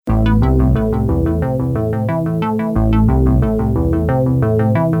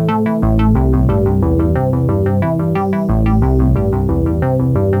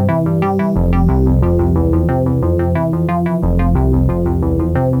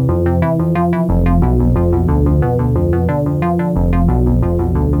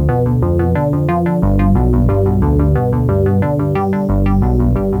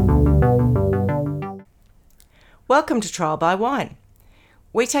Welcome to Trial by Wine.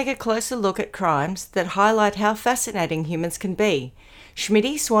 We take a closer look at crimes that highlight how fascinating humans can be.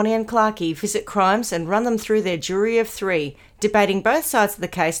 Schmitty, Swanee and Clarky visit crimes and run them through their jury of three, debating both sides of the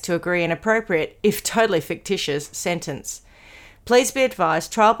case to agree an appropriate, if totally fictitious, sentence. Please be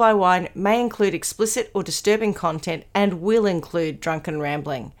advised, Trial by Wine may include explicit or disturbing content and will include drunken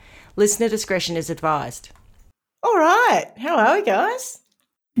rambling. Listener discretion is advised. All right, how are we, guys?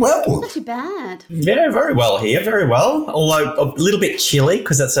 Well, not too bad. Yeah, very well here, very well. Although a little bit chilly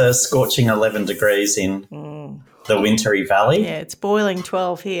because it's a scorching 11 degrees in the wintry valley. Yeah, it's boiling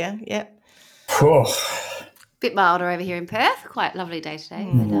 12 here, yep. Bit milder over here in Perth. Quite lovely day today.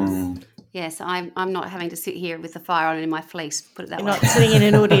 But, yes, I'm not having to sit here with the fire on in my fleece, put it that You're way. not sitting in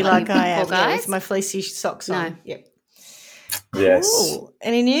an hoodie like I am, guys. with my fleecy socks on. No. Yep. Yes. Ooh,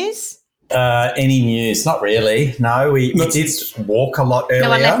 any news? Any news? Not really. No, we did walk a lot earlier. No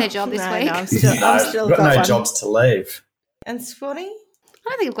one left their job this week. No, I'm still got no one. jobs to leave. And Swanee? I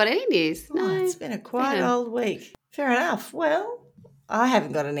don't think I've got any news. No. Oh, it's been a quiet old week. Fair enough. Well, I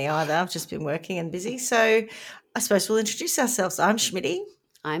haven't got any either. I've just been working and busy. So I suppose we'll introduce ourselves. I'm Schmitty.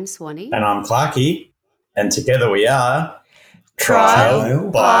 I'm Swanee. And I'm Clarky. And together we are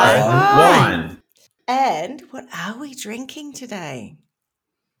Trial by Wine. And what are we drinking today?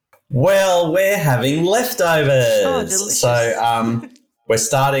 Well, we're having leftovers. Oh, delicious. So we're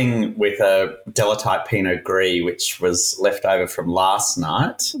starting with a Delatite Pinot Gris, which was left over from last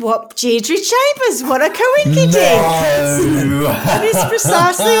night. What, Deirdre Chambers? What a coincidence. No. That is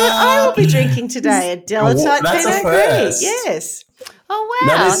precisely what I will be drinking today, a Delatite That's a Pinot first. Gris. Yes. Oh, wow.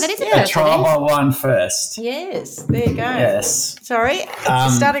 That is a a first, trial isn't it? by wine first. Yes, there you go. Yes. Sorry,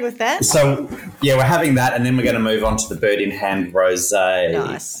 starting with that. So, yeah, we're having that, and then we're going to move on to the Bird in Hand Rosé.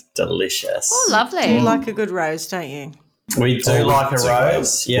 Nice. Delicious. Oh, lovely. You like a good rose, don't you? We do like a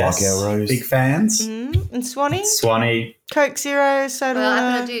rose. Yes. Like our rose. Big fans. And Swanee? Swanee. Coke Zero, soda Well, water.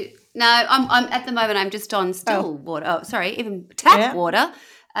 I'm going to do... No, I'm at the moment I'm just on still water. Oh, sorry, even tap water.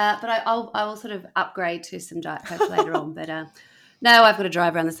 But I will sort of upgrade to some Diet Coke later on. But no, I've got to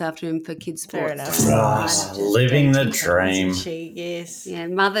drive around this afternoon for kids' sports. Fair enough. So I'm Ah, just living the doing dream. Yes. Yeah,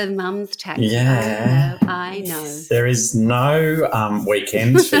 mum's taxi. Yeah. I know. There is no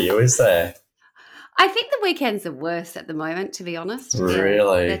weekends for you, is there? I think the weekends are worse at the moment, to be honest. Yeah,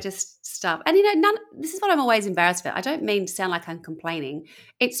 Really? they're just stuff. And, this is what I'm always embarrassed about. I don't mean to sound like I'm complaining.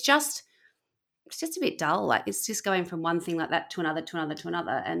 It's just a bit dull. Like, it's just going from one thing like that to another, to another, to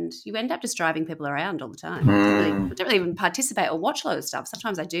another. And you end up just driving people around all the time. I don't really even participate or watch a lot of stuff.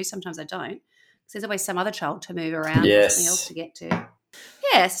 Sometimes I do, sometimes I don't. Because there's always some other child to move around or something else to get to.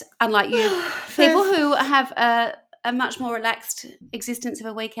 Yes, unlike you, people who have a much more relaxed existence of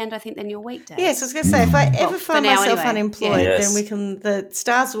a weekend, I think, than your weekday. Yes, I was going to say, if I ever find myself anyway. unemployed, Yes. then the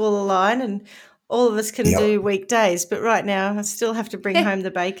stars will align and all of us can do weekdays. But right now, I still have to bring home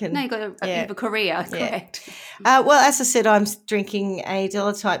the bacon. No, you've got you have a career, correct. Well, as I said, I'm drinking a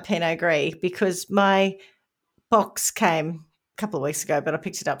Delatite Pinot Gris because my box came a couple of weeks ago, but I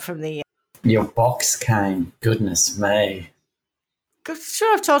picked it up from the... Your box came. Goodness me.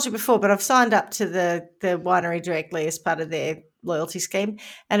 Sure, I've told you before, but I've signed up to the winery directly as part of their loyalty scheme,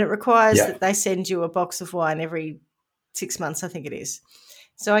 and it requires that they send you a box of wine every 6 months, I think it is.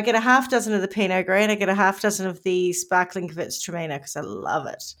 So I get a half dozen of the Pinot Gris and I get a half dozen of the sparkling Gewürztraminer because I love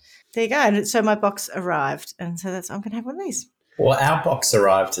it. There you go. And so my box arrived, and so I'm going to have one of these. Well, our box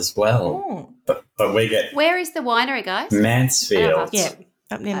arrived as well, but we get Where is the winery, guys? Mansfield. Yeah,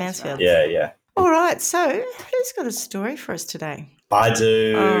 up near Mansfield. Yeah, yeah. All right, so who's got a story for us today? I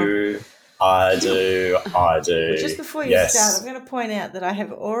do. Just before you start, I'm going to point out that I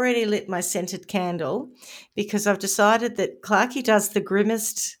have already lit my scented candle because I've decided that Clarky does the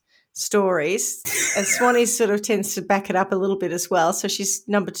grimmest stories and Swanee sort of tends to back it up a little bit as well. So she's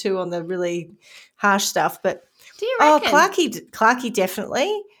number 2 on the really harsh stuff. But Do you reckon? Clarky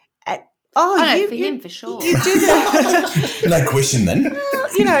definitely. For him, for sure. You do that. No question then.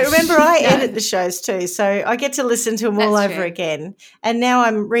 Remember I edit the shows too, so I get to listen to them all That's over true. again. And now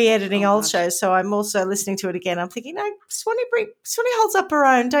I'm re-editing old shows, so I'm also listening to it again. I'm thinking, no, Swanee holds up her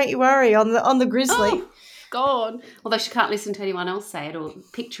own. Don't you worry on the Grizzly. Oh, God. Although she can't listen to anyone else say it or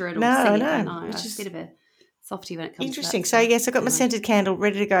picture it or No, see it. no. I know. It's It's just a bit of a softie when it comes Interesting. to that. So, yes, I've got my scented candle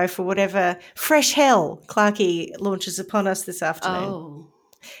ready to go for whatever fresh hell Clarky launches upon us this afternoon. Oh.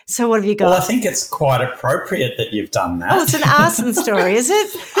 So what have you got? Well, I think it's quite appropriate that you've done that. Oh, it's an arson story, is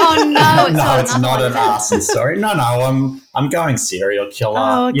it? Oh, no. It's No, it's another not one, an is it? arson story. No, I'm going serial killer.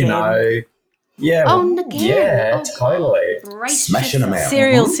 Oh, okay. Yeah. Oh, again? Yeah, Oh, totally. Brace Smashing them out.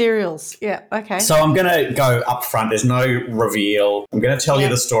 yourself. Cereals. Yeah, okay. So I'm going to go up front. There's no reveal. I'm going to tell you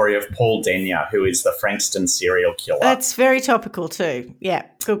the story of Paul Denyer, who is the Frankston serial killer. That's very topical too. Yeah,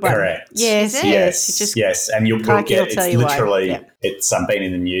 good one. Correct. Yes. Yes. And you'll Clarky get, will it's tell you why. literally, Yeah. it's been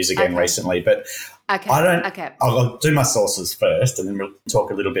in the news again recently. But Okay. I'll do my sources first and then we'll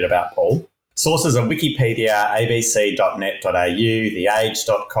talk a little bit about Paul. Sources are Wikipedia, abc.net.au,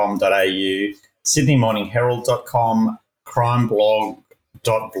 theage.com.au, sydneymorningherald.com,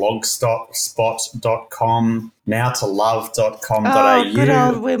 crimeblog.blogspot.com, nowtolove.com.au. Oh, good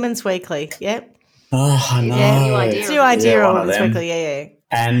old Women's Weekly. Yep. Oh, I know. Yeah, new idea. New idea Yeah, of one of Women's them. Weekly. Yeah.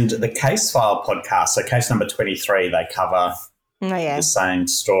 And the Case File podcast, so case number 23, they cover Oh, yeah. the same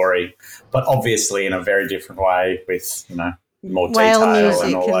story, but obviously in a very different way with, more Whale detail music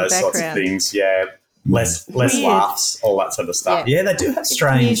and all and those sorts of background. things. Yeah. Less Weird. laughs, all that sort of stuff. Yeah. Yeah, they do have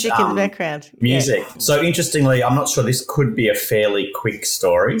strange Music in the background. music. So interestingly, I'm not sure, this could be a fairly quick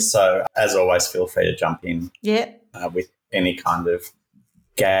story. So as always, feel free to jump in Yeah. with any kind of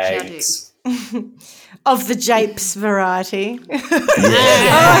gags. Of the japes variety.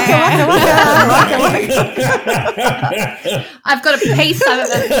 I've got a piece of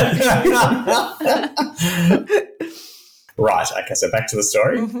it. Right. Okay. So back to the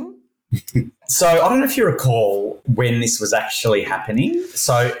story. Mm-hmm. So I don't know if you recall when this was actually happening.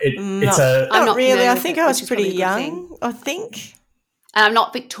 So it's a I'm Not not really. familiar I with think it, I which was is pretty probably a good young, I think. And I'm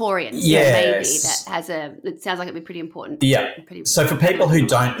not Victorian, so maybe Yes. that has it sounds like it'd be pretty important. yeah. Pretty, So for people who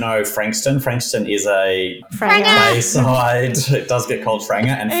don't know Frankston is a Franger. Bayside. It does get called Franger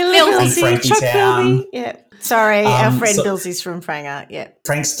and Hey, little on Billsy, Frankie Chuck Town. Bilby. Yeah. Sorry, our friend so- Billsy's from Franger. Yeah.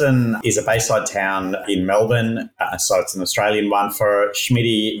 Frankston is a Bayside town in Melbourne, so it's an Australian one for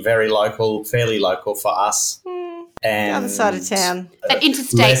Schmitty, very local, fairly local for us. And Other side of town. But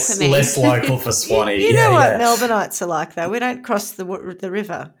interstate for me. Less local for Swanee. You know what yeah. Melbourneites are like, though. We don't cross the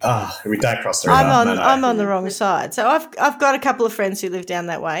river. Oh, we don't cross the river. I'm on the wrong side. So I've got a couple of friends who live down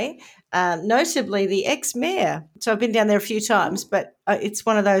that way. Notably the ex-mayor. So I've been down there a few times, but it's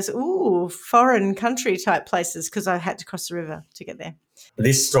one of those foreign country type places because I had to cross the river to get there.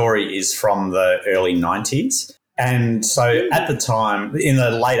 This story is from the early 90s. And so at the time, in the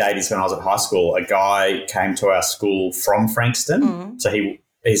late 80s when I was at high school, a guy came to our school from Frankston. So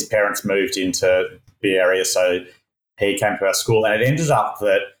his parents moved into the area, so he came to our school. And it ended up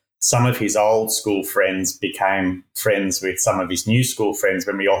that some of his old school friends became friends with some of his new school friends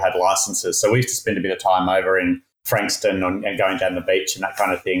when we all had licenses. So we used to spend a bit of time over in Frankston and going down the beach and that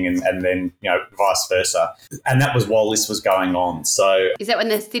kind of thing, and then, vice versa. And that was while this was going on. So Is that when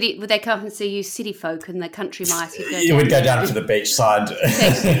the city would they come and see you city folk and the country mice would go you would go down to the beach side.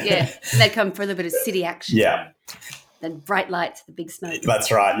 yeah. They'd come for a little bit of city action. Yeah. The bright lights, the big smoke.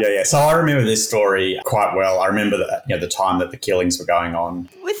 That's right. Yeah. So I remember this story quite well. I remember that, the time that the killings were going on.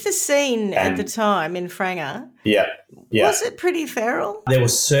 With the scene at the time in Franger, Yeah. was it pretty feral? There were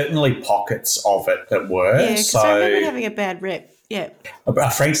certainly pockets of it that were. Yeah, because I remember having a bad rep. Yeah.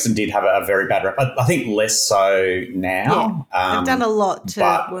 Frankston did have a very bad rep. I think less so now. Yeah. They've done a lot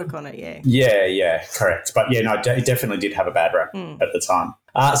to work on it, yeah. Yeah, correct. But it definitely did have a bad rep at the time.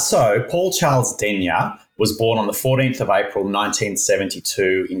 So Paul Charles Denyer was born on the 14th of April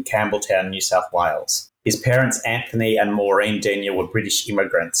 1972 in Campbelltown, New South Wales. His parents, Anthony and Maureen Denyer, were British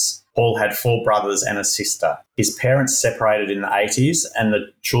immigrants. Paul had 4 brothers and a sister. His parents separated in the 80s and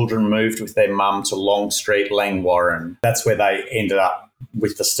the children moved with their mum to Long Street, Langwarrin. That's where they ended up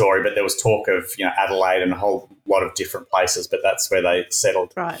with the story, but there was talk of, Adelaide and a whole lot of different places, but that's where they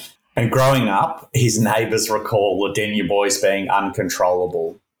settled. Right. And growing up, his neighbours recall the Denyer boys being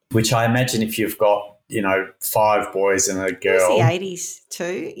uncontrollable, which I imagine if you've got, 5 boys and a girl. It was the 80s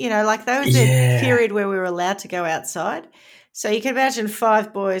too. That was the period where we were allowed to go outside. So you can imagine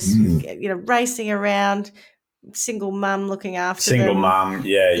 5 boys, racing around, single mum looking after them. Single mum,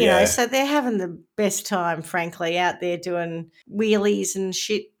 yeah. So they're having the best time, frankly, out there doing wheelies and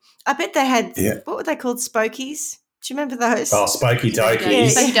shit. I bet they had, what were they called, spokies? Do you remember those? Oh, Spokey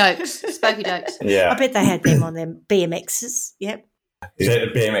Dokies. Spokey dokes. Yeah. I bet they had them on their BMXs. Yep.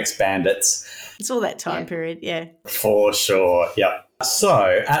 BMX bandits. It's all that time period, yeah. For sure, yep.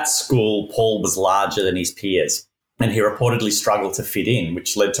 So at school, Paul was larger than his peers and he reportedly struggled to fit in,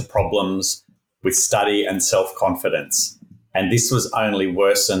 which led to problems with study and self-confidence. And this was only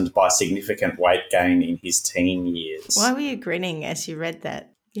worsened by significant weight gain in his teen years. Why were you grinning as you read that?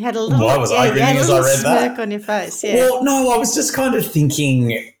 You had a little, Why was I grinning as I read smirk that? on your face, yeah. Well, no, I was just kind of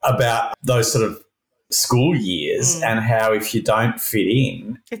thinking about those sort of school years and how if you don't fit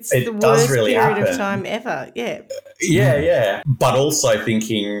in, it's it the does worst really period happen. of time ever, yeah. Yeah. But also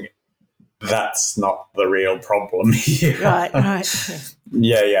thinking that's not the real problem here. Right.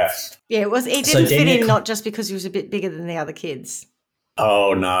 Yeah. Yeah, it was. He didn't fit in not just because he was a bit bigger than the other kids.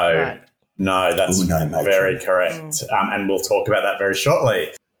 Oh, no. Right. No, that's very correct. And we'll talk about that very shortly.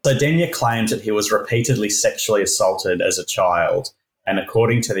 So Denya claimed that he was repeatedly sexually assaulted as a child, and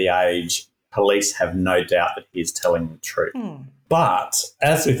according to the age, police have no doubt that he is telling the truth. But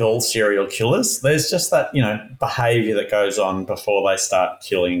as with all serial killers, there's just that, behaviour that goes on before they start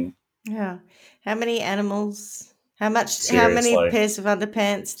killing. Yeah. How many animals? How many Seriously. pairs of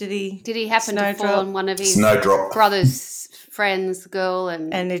underpants did he? Did he happen to fall on one of his Snowdrop. brother's friends, girl,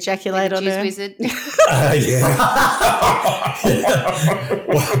 and ejaculate on her? wizard?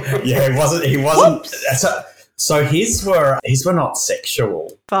 Yeah. Well, he wasn't. So his were not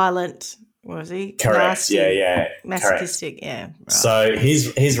sexual. Violent, was he? Correct. Nasty, Yeah. masochistic. Correct. Yeah. Right. So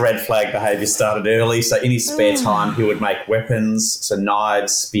his red flag behaviour started early. So in his spare time, he would make weapons, so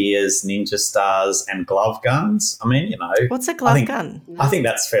knives, spears, ninja stars, and glove guns. I mean, What's a glove gun? I think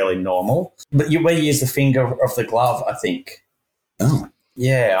that's fairly normal. But where you use the finger of the glove, I think. Oh.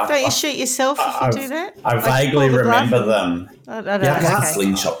 Yeah. Don't you shoot yourself if you do that? I vaguely remember them. I don't Yeah, know. like Okay.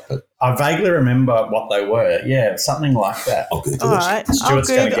 slingshot. But I vaguely remember what they were. Yeah, something like that. I'll Google All it. right. Stuart's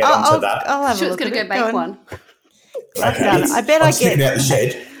going to get onto that. I'll have a Stuart's look going to at go it. make on. one. Okay. I bet I'm I sticking get out the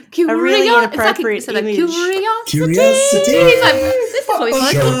shed. a really inappropriate it's like a image. Curiosity. He's like, this is what he's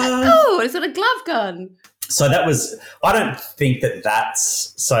like. Oh, it's got a glove gun. So I don't think that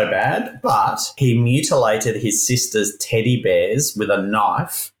that's so bad, but he mutilated his sister's teddy bears with a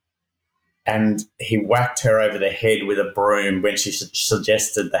knife, and he whacked her over the head with a broom when she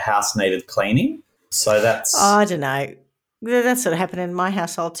suggested the house needed cleaning. So that's I don't know. That sort of happened in my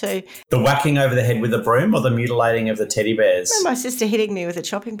household too. the whacking over the head with a broom or the mutilating of the teddy bears. I remember my sister hitting me with a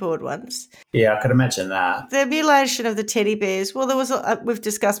chopping board once. Yeah, I could imagine that. The mutilation of the teddy bears. Well, there was we've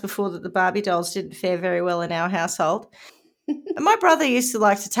discussed before that the Barbie dolls didn't fare very well in our household. And my brother used to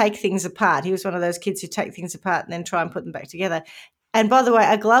like to take things apart. He was one of those kids who take things apart and then try and put them back together. And by the way,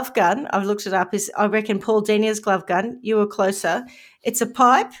 a glove gun, I've looked it up, is I reckon Paul Denya's glove gun. You were closer. It's a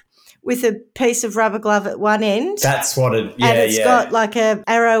pipe with a piece of rubber glove at one end. That's what it. Yeah, and it's got like a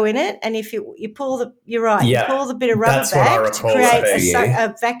arrow in it, and if you pull the, you're right, Yeah, you pull the bit of rubber that's what I back to recall create it being.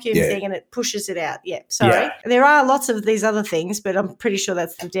 a vacuum thing, and it pushes it out. Yeah, sorry. Yeah. There are lots of these other things, but I'm pretty sure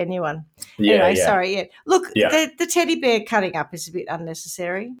that's the Denya one. Anyway, sorry. Yeah, look, the teddy bear cutting up is a bit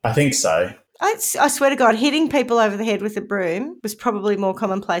unnecessary. I think so. I swear to God, hitting people over the head with a broom was probably more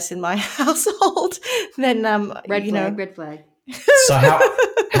commonplace in my household than Red flag. So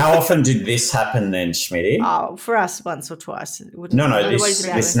how often did this happen then, Schmitty? Oh, for us once or twice. It wouldn't No, what is this it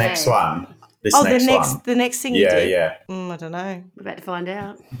about this to next say? one. the next thing you did. Yeah. I don't know. We're about to find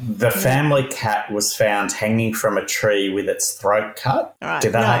out. The family cat was found hanging from a tree with its throat cut. All right,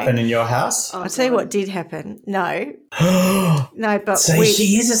 Did that no. happen in your house? Oh, I'll tell you what did happen. No, but So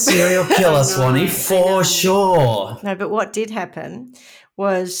she is a serial killer, Swanee, for sure. No, but what did happen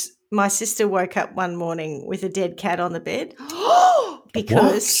was my sister woke up one morning with a dead cat on the bed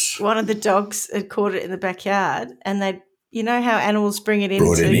because one of the dogs had caught it in the backyard, and you know how animals bring it in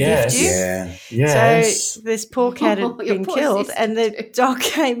Brought to it in. gift you? Yeah. Yes. So this poor cat had Your been poor killed, sister and the too. dog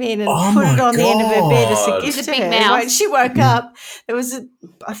came in and Oh put it my on the end of her bed as a God. gift With to a big her. mouth. When she woke up,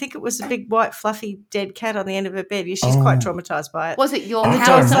 I think it was a big white fluffy dead cat on the end of her bed. She's quite traumatised by it. Was it your I house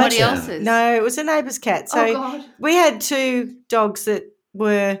don't or somebody imagine. else's? No, it was a neighbour's cat. So Oh, God. we had two dogs that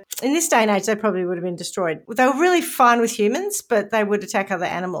were, in this day and age, they probably would have been destroyed. They were really fine with humans, but they would attack other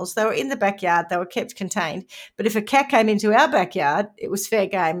animals. They were in the backyard. They were kept contained. But if a cat came into our backyard, it was fair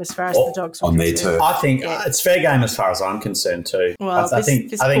game as far as the dogs were on their concerned. turf. I think it's fair game as far as I'm concerned too. Well, I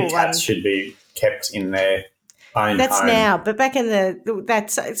think this I think poor cats one- should be kept in their own That's home. now, but back in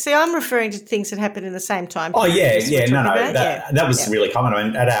see, I'm referring to things that happened in the same time. Oh, yeah, period as we're no, talking about. that was really common. I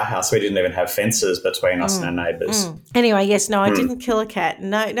mean, at our house, we didn't even have fences between us and our neighbours. Anyway, yes, no, I didn't kill a cat.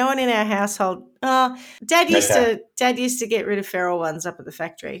 No one in our household. Dad used to get rid of feral ones up at the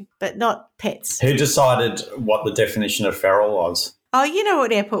factory, but not pets. Who decided what the definition of feral was? Oh, you know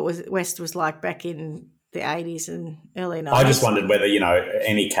what Airport West was like back in the 80s and early 90s. I just wondered whether,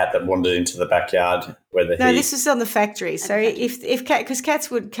 any cat that wandered into the backyard, whether No, this was on the factory. So if cat, because cats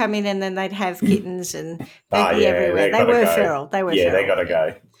would come in and then they'd have kittens and they'd be everywhere. They were feral. They were feral. they got to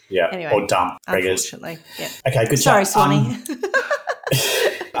go. Yeah, Anyway, or dump beggars. unfortunately. Yeah. Okay, good Sorry, chat. Swanee.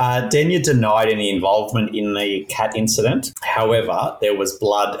 Denya denied any involvement in the cat incident. However, there was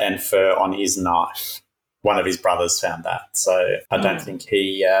blood and fur on his knife. one of his brothers found that. So I don't think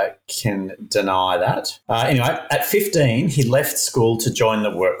he can deny that. Anyway, at 15, he left school to join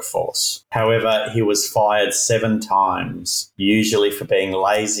the workforce. However, he was fired 7 times, usually for being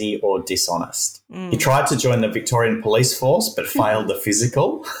lazy or dishonest. He tried to join the Victorian Police Force but failed the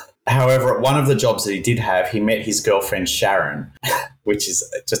physical. However, at one of the jobs that he did have, he met his girlfriend Sharon, which is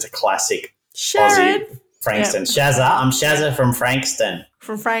just a classic Sharon. Aussie Frankston. Yep. Shazza. I'm Shazza from Frankston.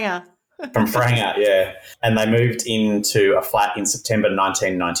 From Franger. From Franger, yeah. And they moved into a flat in September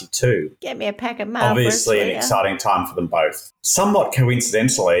 1992. Get me a pack of Marlboros. Obviously an exciting time for them both. Somewhat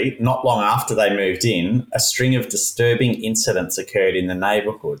coincidentally, not long after they moved in, a string of disturbing incidents occurred in the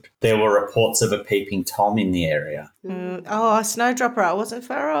neighbourhood. There were reports of a peeping Tom in the area. Oh, a snowdropper. I wasn't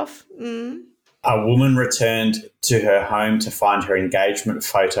far off. A woman returned to her home to find her engagement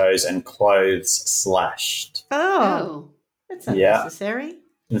photos and clothes slashed. Oh. That's unnecessary.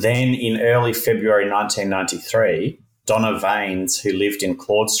 Then in early February 1993, Donna Vaines, who lived in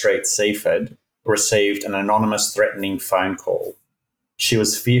Claude Street, Seaford, received an anonymous threatening phone call. She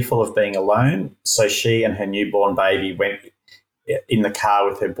was fearful of being alone, so she and her newborn baby went in the car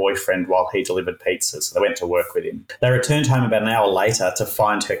with her boyfriend while he delivered pizza. So they went to work with him. They returned home about an hour later to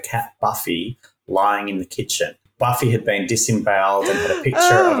find her cat Buffy lying in the kitchen. Buffy had been disemboweled and had a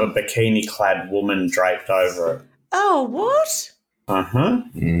picture of a bikini-clad woman draped over it. Oh, what? Oh,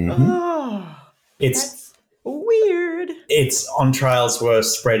 That's weird. Its entrails were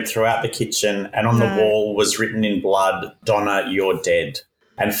spread throughout the kitchen, and on the wall was written in blood, "Donna, you're dead."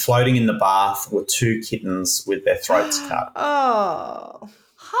 And floating in the bath were 2 kittens with their throats cut. Oh.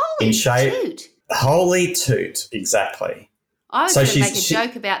 Holy toot. Holy toot, exactly. I was going to make a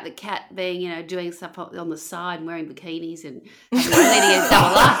joke about the cat being, doing stuff on the side and wearing bikinis and leading a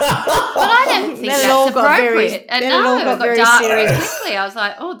double up. But I don't think that's appropriate. And no, it got dark very quickly. I was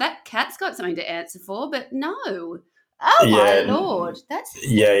like, oh, that cat's got something to answer for, but no. Oh, my Lord. That's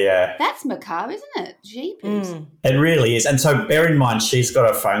macabre, isn't it? Jeepers. It really is. And so bear in mind, she's got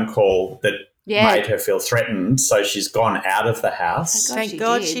a phone call that made her feel threatened, so she's gone out of the house. Thank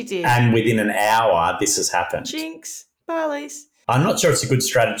God she did. And within an hour, this has happened. Jinx. Barley's. I'm not sure it's a good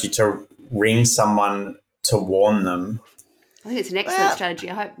strategy to ring someone to warn them. I think it's an excellent strategy.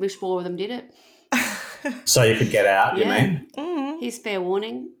 I wish more of them did it. So you could get out, you mean? Here's fair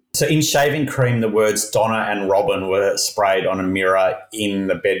warning. So in shaving cream, the words Donna and Robin were sprayed on a mirror in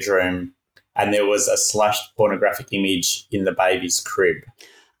the bedroom, and there was a slashed pornographic image in the baby's crib.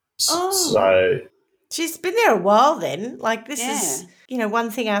 So she's been there a while then. Like this is, one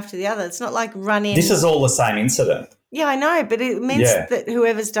thing after the other. It's not like run in. This is all the same incident. Yeah, I know, but it means that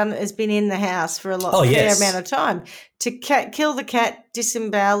whoever's done it has been in the house for a fair amount of time. To kill the cat,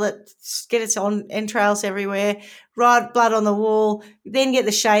 disembowel it, get its entrails everywhere, write blood on the wall, then get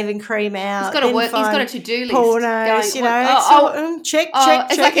the shaving cream out. He's got to work. He's got a to-do list. Pornos, check.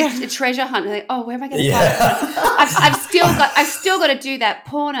 It's like a treasure hunt. Like, where am I going to find it? I've still got to do that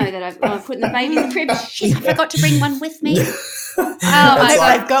porno that I've put in the baby's crib. Shit, I forgot to bring one with me.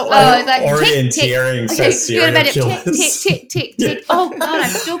 I've got one. Oh, it's like orienteering for serial killers. Tick. Oh God,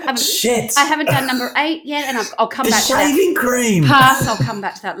 I haven't done number 8 yet, and I'll come back to that. Shaving cream. Pass. I'll come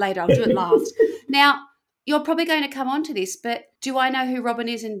back to that later. I'll do it last. Now, you're probably going to come on to this, but do I know who Robin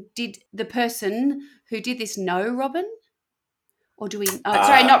is, and did the person who did this know Robin? Or do we?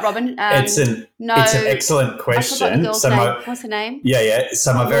 Sorry, not Robin. It's an excellent question. I forgot the girl's name. What's her name? Yeah.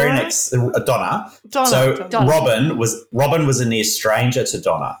 So my very next Donna. So Donna. Robin was a near stranger to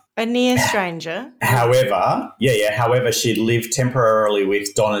Donna. A near stranger. However, However, she lived temporarily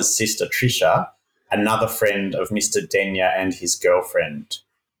with Donna's sister Trisha, another friend of Mr. Denyer and his girlfriend.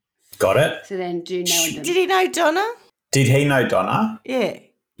 Got it? So then, do you know them? Did he know Donna? Did he know Donna? Yeah.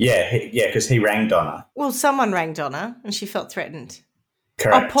 Yeah, because he rang Donna. Well, someone rang Donna and she felt threatened.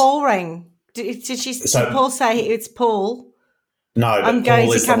 Correct. Oh, Paul rang. Did Paul say it's Paul? No, I'm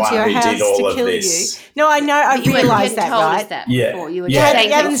going to come to your house to kill you. No, I know. I realised that, right? That yeah. Before. You were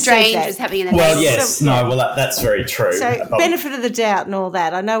saying something strange was happening in the house. Well, yes. That's very true. So benefit of the doubt and all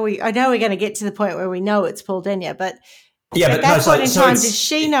that. I know we're going to get to the point where we know it's Paul Denyer, but at that point in time, did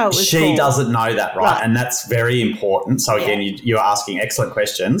she know it was She Paul? Doesn't know that, right? And that's very important. So, again, you're asking excellent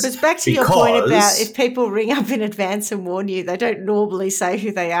questions. Because back to your point about if people ring up in advance and warn you, they don't normally say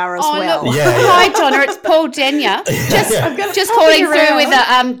who they are as well. Look. Hi, Donna. It's Paul Denyer. Just calling through with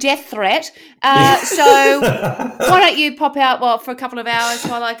a death threat. So why don't you pop out for a couple of hours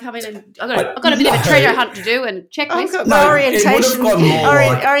while I come in and I've got a bit of a treasure hunt to do and checklist. I've got my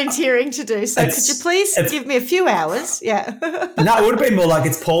orienteering to do. So could you please give me a few hours? Yeah. Yeah. No, it would have been more like,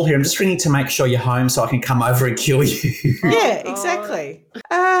 it's Paul here. I'm just ringing to make sure you're home so I can come over and kill you. Yeah, exactly.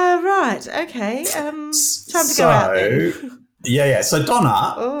 Right. Okay. Time to go out then. Yeah. So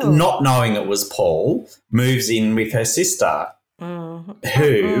Donna, Oh. not knowing it was Paul, moves in with her sister,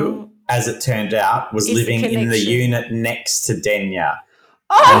 who, as it turned out, was Is the living in the connection. unit next to Denya.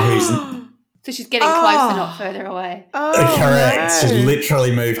 Oh, So she's getting closer, not further away. Correct. No. She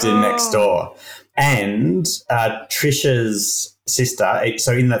literally moved in next door. And Trisha's sister,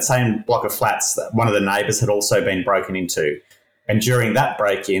 so in that same block of flats, one of the neighbours had also been broken into. And during that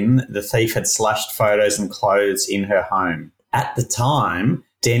break-in, the thief had slashed photos and clothes in her home. At the time,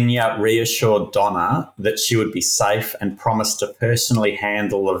 Denya reassured Donna that she would be safe and promised to personally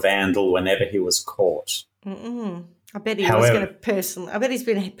handle the vandal whenever he was caught. I bet he However- was going to personally. I bet he's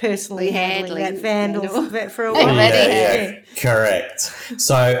been personally handling that vandal for a I while. bet he Yeah, correct.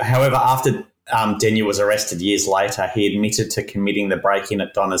 So, however, after Denya was arrested years later, he admitted to committing the break-in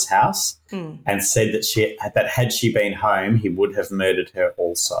at Donna's house and said that had she been home, he would have murdered her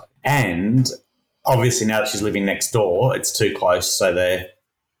also. And obviously now that she's living next door, it's too close, so they're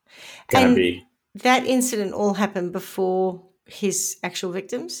going to And be... that incident all happened before his actual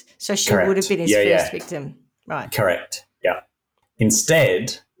victims, so she Correct. would have been his Yeah, first yeah. victim, right? Correct, yeah.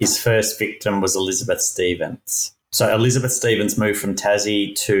 Instead, his first victim was Elizabeth Stevens. So Elizabeth Stevens moved from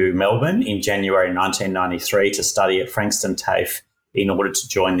Tassie to Melbourne in January 1993 to study at Frankston TAFE in order to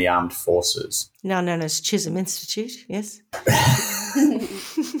join the armed forces. Now known as Chisholm Institute, yes.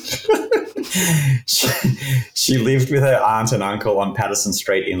 She lived with her aunt and uncle on Patterson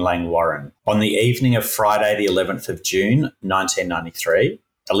Street in Langwarrin. On the evening of Friday, the 11th of June, 1993,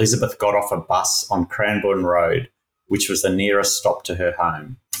 Elizabeth got off a bus on Cranbourne Road, which was the nearest stop to her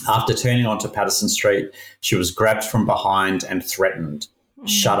home. After turning onto Patterson Street, she was grabbed from behind and threatened,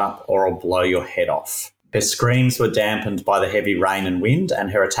 "Shut up or I'll blow your head off." Her screams were dampened by the heavy rain and wind,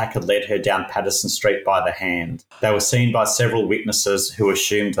 and her attacker led her down Patterson Street by the hand. They were seen by several witnesses who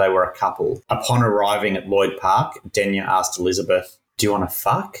assumed they were a couple. Upon arriving at Lloyd Park, Denya asked Elizabeth, "Do you want to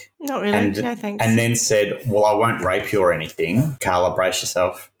fuck?" Not really, no thanks. And then said, "Well, I won't rape you or anything. Carla, brace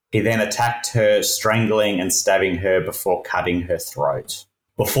yourself." He then attacked her, strangling and stabbing her before cutting her throat.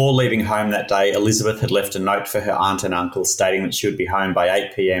 Before leaving home that day, Elizabeth had left a note for her aunt and uncle stating that she would be home by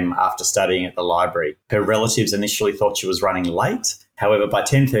 8 p.m. after studying at the library. Her relatives initially thought she was running late. However, by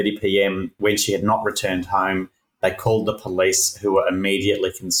 10:30 p.m, when she had not returned home, they called the police, who were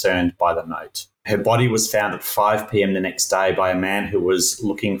immediately concerned by the note. Her body was found at 5 p.m. the next day by a man who was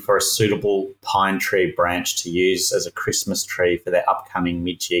looking for a suitable pine tree branch to use as a Christmas tree for their upcoming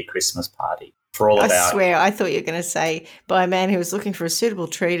mid-year Christmas party. For all I of our... swear, I thought you were going to say by a man who was looking for a suitable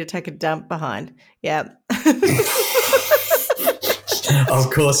tree to take a dump behind. Yeah.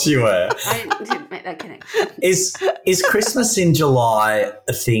 Of course you were. I didn't make that connection. Is Christmas in July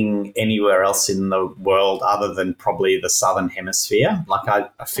a thing anywhere else in the world other than probably the Southern Hemisphere? Like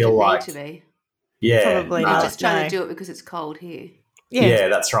I feel like... It need to be. Yeah. Probably no. We're not. just trying No. to do it because it's cold here. Yeah,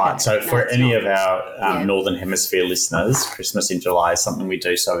 that's right. So for it's any not. of our Yeah. Northern Hemisphere listeners, Christmas in July is something we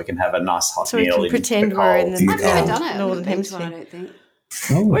do so we can have a nice hot So we meal can in pretend the we're cold. in the I've never done it. Northern I've never been to one, Hemisphere. I don't think.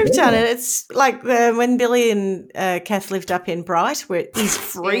 Oh, We've yeah. done it. It's like when Billy and Kath lived up in Bright, where it is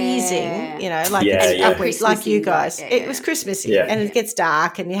freezing, Yeah. you know, like Yeah, it's yeah. up like you Christmassy, guys. yeah, It yeah. was Christmassy, Yeah. and it gets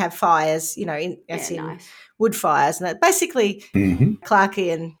dark, and you have fires, you know, in Nice. wood fires, and that basically Mhm.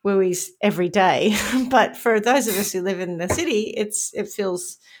 Clarky and Wooey's every day. But for those of us who live in the city, it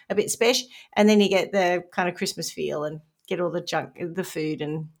feels a bit special, and then you get the kind of Christmas feel and get all the junk, the food,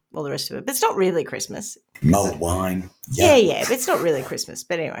 and all the rest of it. But it's not really Christmas. Mulled wine. Yeah, but it's not really Christmas.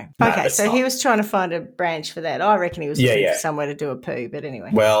 But anyway. No, Okay, it's so not. he was trying to find a branch for that. I reckon he was Yeah, looking yeah. for somewhere to do a poo, but anyway.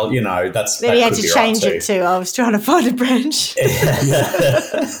 Well, you know, then that he had could to be change right it to, I was trying to find a branch.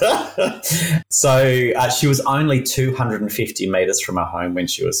 So she was only 250 metres from her home when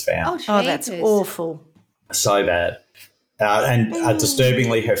she was found. Oh, that's jeepers. awful. So bad. And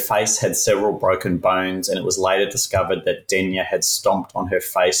disturbingly, her face had several broken bones, and it was later discovered that Denya had stomped on her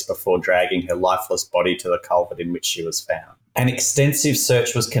face before dragging her lifeless body to the culvert in which she was found. An extensive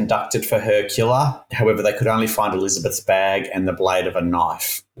search was conducted for her killer. However, they could only find Elizabeth's bag and the blade of a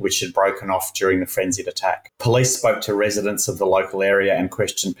knife, which had broken off during the frenzied attack. Police spoke to residents of the local area and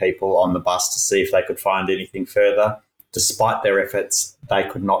questioned people on the bus to see if they could find anything further. Despite their efforts, they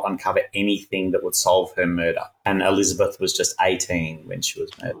could not uncover anything that would solve her murder. And Elizabeth was just 18 when she was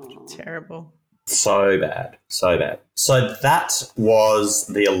murdered. Terrible. So bad, so bad. So that was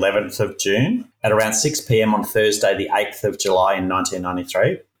the 11th of June. At around 6 p.m. on Thursday, the 8th of July in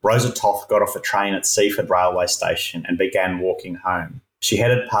 1993, Rosa Toth got off a train at Seaford Railway Station and began walking home. She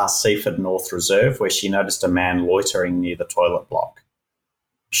headed past Seaford North Reserve, where she noticed a man loitering near the toilet block.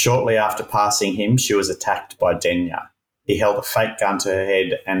 Shortly after passing him, she was attacked by Denya. He held a fake gun to her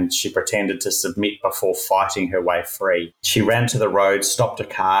head and she pretended to submit before fighting her way free. She ran to the road, stopped a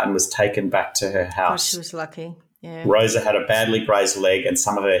car and was taken back to her house. She was lucky. Yeah. Rosa had a badly grazed leg and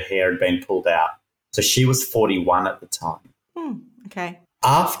some of her hair had been pulled out. So she was 41 at the time. Okay.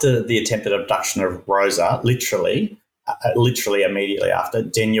 After the attempted abduction of Rosa, literally immediately after,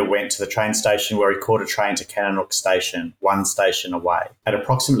 Denya went to the train station where he caught a train to Cannonook Station, one station away. At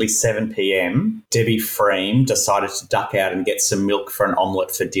approximately 7 p.m, Debbie Freem decided to duck out and get some milk for an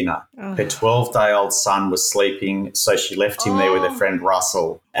omelette for dinner. Her 12-day-old son was sleeping, so she left him there with her friend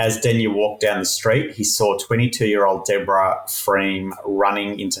Russell. As Denya walked down the street, he saw 22-year-old Deborah Freem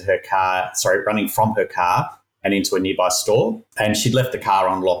running from her car and into a nearby store. And she'd left the car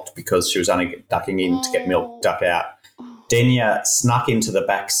unlocked because she was only ducking in to get milk, duck out. Denya snuck into the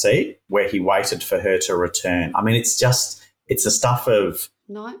back seat where he waited for her to return. I mean, it's the stuff of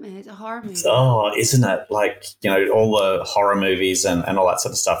nightmares, a horror movie. Oh, isn't it? Like, all the horror movies and all that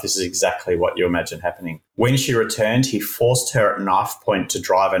sort of stuff. This is exactly what you imagine happening. When she returned, he forced her at knife point to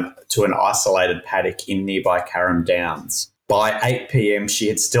drive to an isolated paddock in nearby Carrum Downs. By 8 p.m, she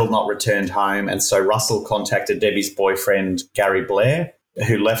had still not returned home, and so Russell contacted Debbie's boyfriend, Gary Blair,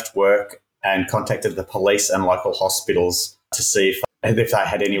 who left work and contacted the police and local hospitals to see if they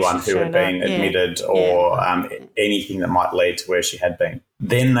had anyone who had been admitted or anything that might lead to where she had been.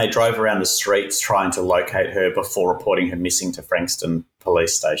 Then they drove around the streets trying to locate her before reporting her missing to Frankston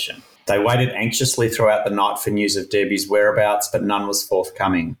Police Station. They waited anxiously throughout the night for news of Debbie's whereabouts, but none was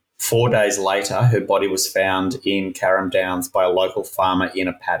forthcoming. 4 days later, her body was found in Carrum Downs by a local farmer in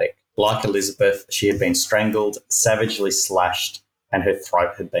a paddock. Like Elizabeth, she had been strangled, savagely slashed, and her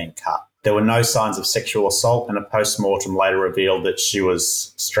throat had been cut. There were no signs of sexual assault, and a post-mortem later revealed that she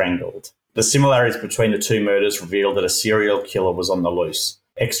was strangled. The similarities between the two murders revealed that a serial killer was on the loose.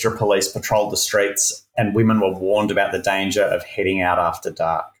 Extra police patrolled the streets, and women were warned about the danger of heading out after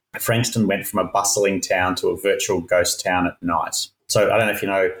dark. Frankston went from a bustling town to a virtual ghost town at night. So I don't know if you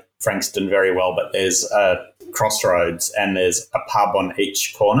know Frankston very well, but there's a crossroads and there's a pub on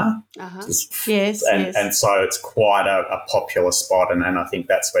each corner. Yes. And so it's quite a popular spot, and I think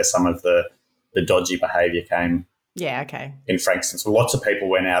that's where some of the dodgy behaviour came. Yeah, okay. In Frankston. So lots of people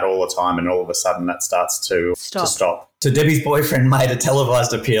went out all the time, and all of a sudden that starts to stop. So Debbie's boyfriend made a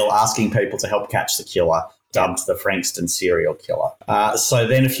televised appeal asking people to help catch the killer, dubbed the Frankston serial killer. So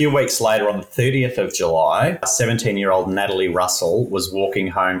then a few weeks later, on the 30th of July, 17-year-old Natalie Russell was walking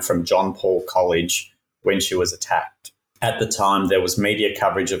home from John Paul College when she was attacked. At the time, there was media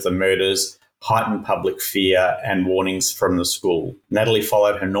coverage of the murders, heightened public fear and warnings from the school. Natalie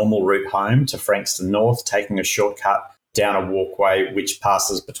followed her normal route home to Frankston North, taking a shortcut down a walkway which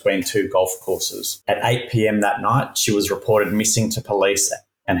passes between two golf courses. At 8 p.m. that night, she was reported missing to police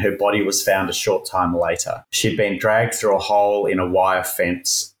and her body was found a short time later. She'd been dragged through a hole in a wire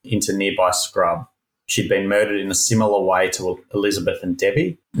fence into nearby scrub. She'd been murdered in a similar way to Elizabeth and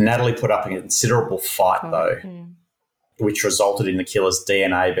Debbie. Natalie put up a considerable fight, which resulted in the killer's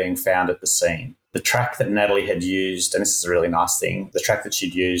DNA being found at the scene. The track that Natalie had used, and this is a really nice thing, the track that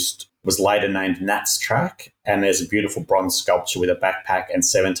she'd used was later named Nat's Track, and there's a beautiful bronze sculpture with a backpack and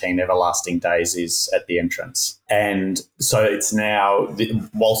 17 everlasting daisies at the entrance. And so it's now,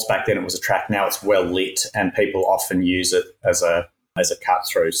 whilst back then it was a track, now it's well lit and people often use it as a cut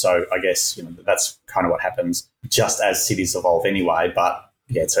through. So I guess that's kind of what happens just as cities evolve anyway. But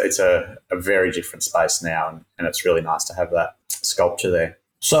yeah, it's a very different space now, and it's really nice to have that sculpture there.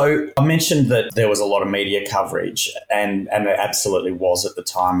 So I mentioned that there was a lot of media coverage, and there absolutely was at the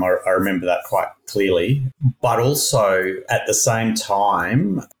time. I remember that quite clearly. But also at the same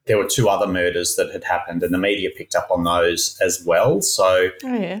time, there were two other murders that had happened, and the media picked up on those as well. So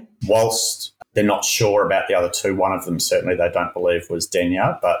whilst they're not sure about the other two, one of them certainly they don't believe was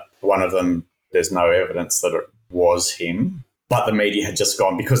Denya, but one of them there's no evidence that it was him. But the media had just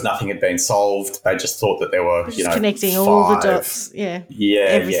gone, because nothing had been solved, they just thought that there were, connecting 5. all the dots,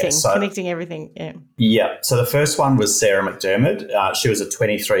 everything, So, connecting everything, So the first one was Sarah McDermott. She was a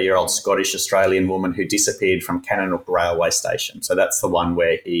 23-year-old Scottish-Australian woman who disappeared from Cannonook railway station. So that's the one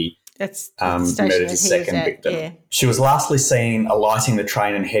where he murdered his second victim. Yeah. She was lastly seen alighting the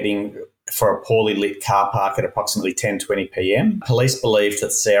train and heading for a poorly lit car park at approximately 10:20 p.m. Police believed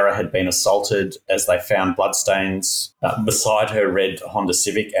that Sarah had been assaulted as they found bloodstains beside her red Honda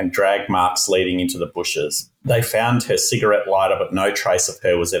Civic and drag marks leading into the bushes. They found her cigarette lighter, but no trace of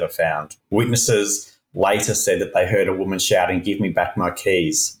her was ever found. Witnesses later said that they heard a woman shouting, "Give me back my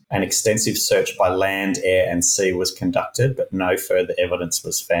keys." An extensive search by land, air and sea was conducted, but no further evidence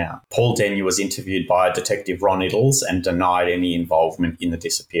was found. Paul Denyer was interviewed by Detective Ron Iddles and denied any involvement in the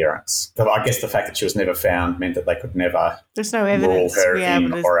disappearance. But I guess the fact that she was never found meant that they could never There's no evidence rule her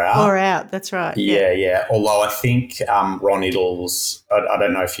in or out. Or out, that's right. Yeah. Although I think Ron Iddles, I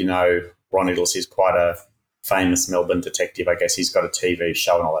don't know if you know Ron Iddles, is quite a famous Melbourne detective. I guess he's got a TV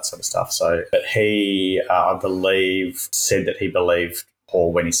show and all that sort of stuff. So, but he, I believe, said that he believed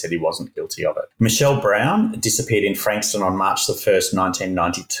Paul when he said he wasn't guilty of it. Michelle Brown disappeared in Frankston on March the 1st,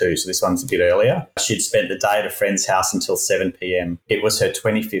 1992. So this one's a bit earlier. She'd spent the day at a friend's house until 7 p.m. It was her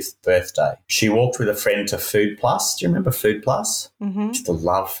 25th birthday. She walked with a friend to Food Plus. Do you remember Food Plus? Mm-hmm. I used to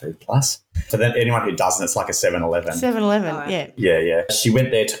love Food Plus. For anyone who doesn't, it's like a 7-Eleven. 7-Eleven, yeah. Yeah. She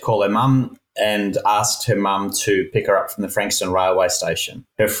went there to call her mum and asked her mum to pick her up from the Frankston railway station.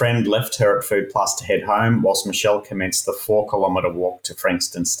 Her friend left her at Food Plus to head home, whilst Michelle commenced the 4-kilometre walk to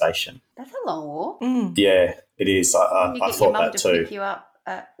Frankston station. That's a long walk. Yeah, it is. I thought that too. Pick you up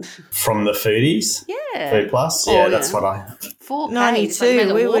from the foodies? Yeah. Food Plus? Yeah, that's what I...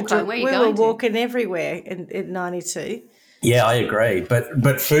 92, we were walking everywhere in 92. Yeah, I agree.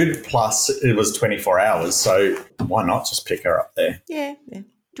 But Food Plus, it was 24 hours, so why not just pick her up there? Yeah.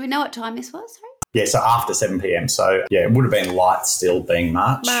 Do we know what time this was? Sorry? Yeah, so after 7 p.m. So, yeah, it would have been light still being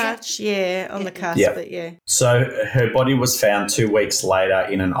March. On the cusp, but yeah. So her body was found 2 weeks later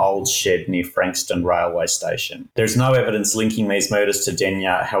in an old shed near Frankston railway station. There's no evidence linking these murders to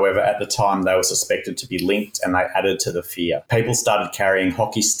Denyer. However, at the time, they were suspected to be linked and they added to the fear. People started carrying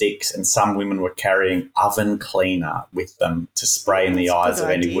hockey sticks and some women were carrying oven cleaner with them to spray in the eyes of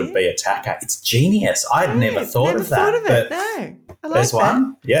any would-be attacker. It's genius. I'd never thought of that. No. I like there's that.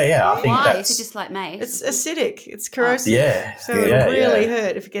 one. Yeah. I think Why? that's... Is it just like mace? It's acidic. It's corrosive. Yeah. So it'll really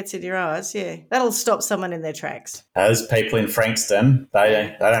hurt if it gets in your eyes. Yeah. That'll stop someone in their tracks. Those people in Frankston,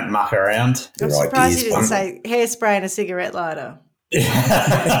 they don't muck around. I'm surprised you didn't say hairspray and a cigarette lighter.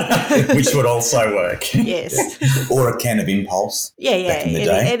 Which would also work. Yes. Or a can of Impulse. Yeah. Back in the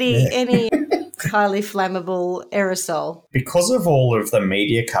day. Any highly flammable aerosol. Because of all of the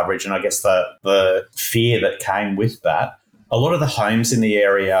media coverage and I guess the fear that came with that, a lot of the homes in the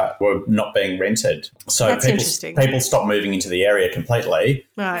area were not being rented. So people stopped moving into the area completely.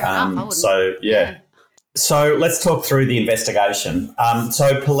 Right. So let's talk through the investigation.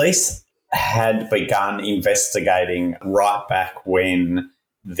 So police had begun investigating right back when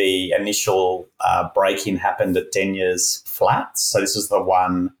the initial break-in happened at Denyer's flat. So this was the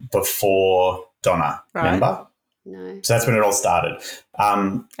one before Donna, remember? No. So that's when it all started.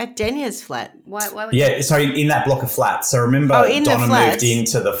 At Denyer's flat. Why so in that block of flats. So remember Donna moved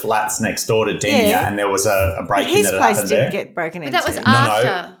into the flats next door to Denyer and there was a break-in that happened there. His place didn't get broken into. But that was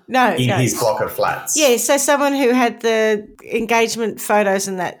after. No. His block of flats. Yeah, so someone who had the engagement photos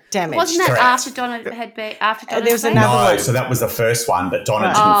and that damaged. Wasn't that Correct. after Donna had been, after Donna's there was place? another one. No, so that was the first one, but Donna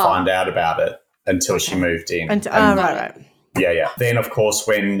didn't find out about it until she moved in. Right. Yeah. Then, of course,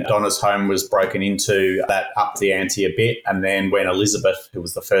 when Donna's home was broken into, that upped the ante a bit. And then when Elizabeth, who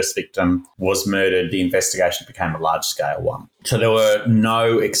was the first victim, was murdered, the investigation became a large-scale one. So there were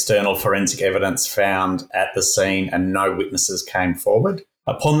no external forensic evidence found at the scene and no witnesses came forward.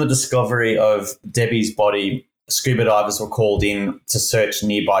 Upon the discovery of Debbie's body, scuba divers were called in to search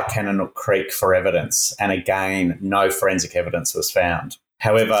nearby Cannonook Creek for evidence. And again, no forensic evidence was found.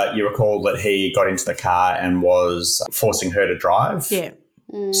 However, you recall that he got into the car and was forcing her to drive. Yeah.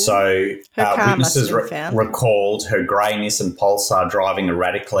 So witnesses recalled her grey Nissan Pulsar driving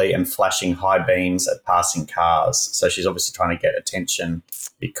erratically and flashing high beams at passing cars. So she's obviously trying to get attention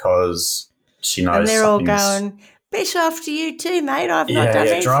because she knows. And they're all going, "Bitch after you too, mate. I've not done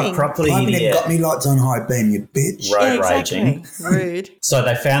anything. Drive properly. I haven't even got me lights on high beam, you bitch." Road raging. Rude. So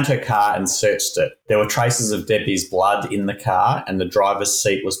they found her car and searched it. There were traces of Debbie's blood in the car and the driver's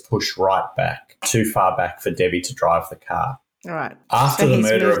seat was pushed right back, too far back for Debbie to drive the car. All right. After the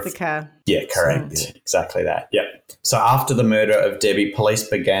murder of the car. Yeah, correct. Exactly that. Yep. So after the murder of Debbie, police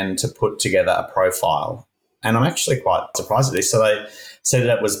began to put together a profile. And I'm actually quite surprised at this. So they said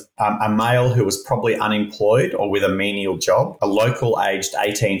that it was a male who was probably unemployed or with a menial job, a local aged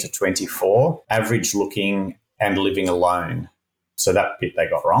 18 to 24, average looking and living alone. So that bit they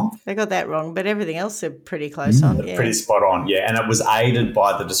got wrong. They got that wrong, but everything else they're pretty close on. Yeah. Pretty spot on, yeah. And it was aided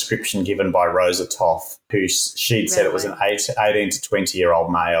by the description given by Rosa Toth, who she'd said it was an 18 to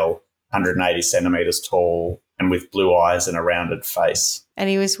 20-year-old male, 180 centimetres tall and with blue eyes and a rounded face. And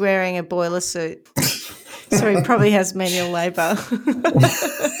he was wearing a boiler suit. So he probably has manual labour.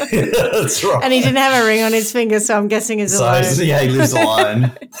 That's right. And he didn't have a ring on his finger, so I'm guessing he's alone. So, yeah, he lives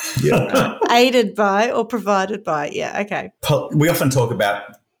alone. Yeah. Aided by or provided by. Yeah, okay. We often talk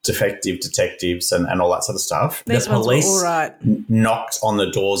about defective detectives and all that sort of stuff. These the ones were police all right. knocked on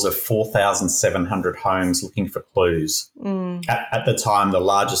the doors of 4,700 homes looking for clues. At the time, the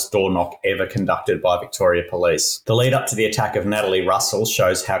largest door knock ever conducted by Victoria Police. The lead up to the attack of Natalie Russell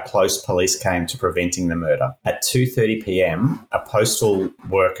shows how close police came to preventing the murder. At 2:30 p.m, a postal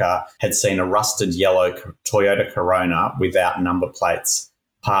worker had seen a rusted yellow Toyota Corona without number plates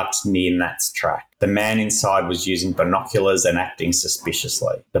parked near Nat's track. The man inside was using binoculars and acting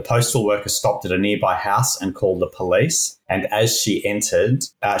suspiciously. The postal worker stopped at a nearby house and called the police, and as she entered,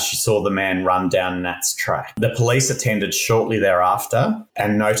 she saw the man run down Nat's track. The police attended shortly thereafter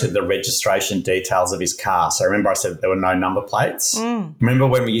and noted the registration details of his car. So remember I said there were no number plates? Remember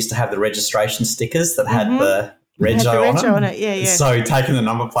when we used to have the registration stickers that had the rego on it? Yeah. So he'd taken the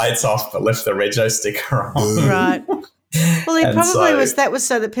number plates off but left the rego sticker on. Right. Well, he probably was. That was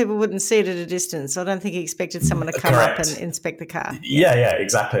so that people wouldn't see it at a distance. I don't think he expected someone to come up and inspect the car. Yeah,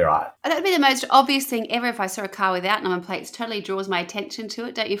 exactly right. That would be the most obvious thing ever if I saw a car without number plates. Totally draws my attention to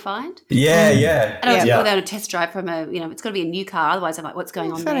it, don't you find? Yeah. I don't go down a test drive from it's got to be a new car. Otherwise, I'm like, what's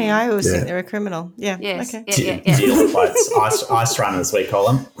going on funny, there? I always think they're a criminal. Yeah. Yes. Okay. Yeah. Dealer plates, ice runners, we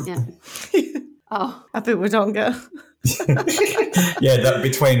call them. Yeah. Oh. Up in Wodonga.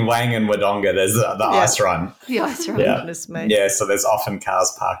 Between Wang and Wodonga, there's the ice run. The ice run. Yeah. Goodness me. Yeah, so there's often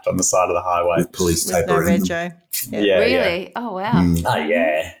cars parked on the side of the highway. With police With tape no around them. rego. Yeah. Really? Oh, wow. Oh,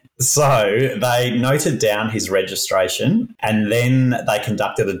 yeah. So they noted down his registration and then they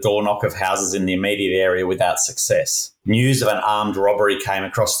conducted a door knock of houses in the immediate area without success. News of an armed robbery came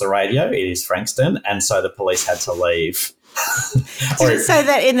across the radio. It is Frankston, and so the police had to leave. Did it say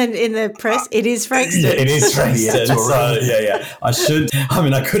that in the press? It is Frankston. Yeah, it is Frankston.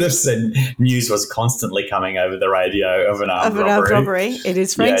 I could have said news was constantly coming over the radio of an armed robbery. It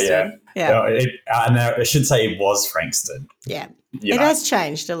is Frankston. Yeah. I should say it was Frankston. Yeah. It has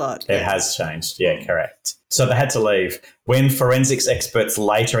changed a lot. It has changed. Yeah, correct. So they had to leave. When forensics experts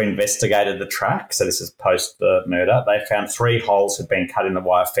later investigated the track, so this is post the murder, they found 3 holes had been cut in the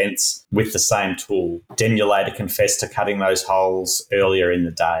wire fence with the same tool. Denya later confessed to cutting those holes earlier in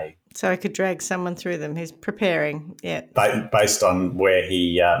the day. So I could drag someone through them. He's preparing, yeah. Based on where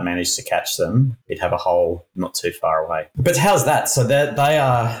he managed to catch them, he'd have a hole not too far away. But how's that? So they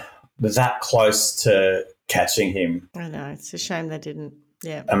are that close to catching him. I know. It's a shame they didn't.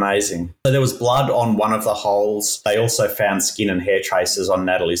 Yeah. Amazing. So there was blood on one of the holes. They also found skin and hair traces on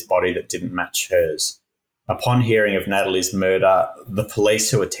Natalie's body that didn't match hers. Upon hearing of Natalie's murder, the police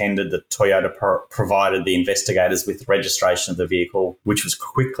who attended the Toyota provided the investigators with registration of the vehicle, which was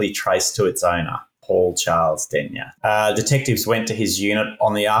quickly traced to its owner, Paul Charles Denya. Detectives went to his unit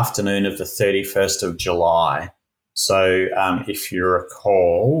on the afternoon of the 31st of July. So if you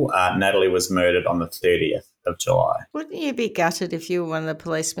recall, Natalie was murdered on the 30th of July. Wouldn't you be gutted if you were one of the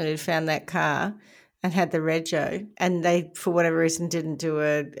policemen who'd found that car and had the rego and they, for whatever reason, didn't do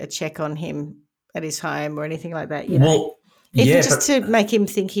a check on him at his home or anything like that, you know? Well, Even just to make him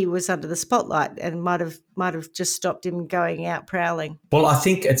think he was under the spotlight and might have just stopped him going out prowling. Well, I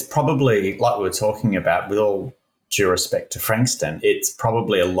think it's probably, like we were talking about, with all due respect to Frankston, it's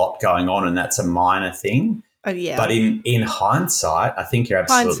probably a lot going on and that's a minor thing. Oh, yeah. But in hindsight, I think you're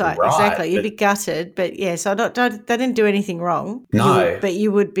absolutely right. Exactly. You'd be gutted, but yeah, so they didn't do anything wrong. No. But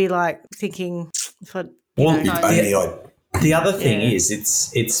you would be like thinking, the other thing is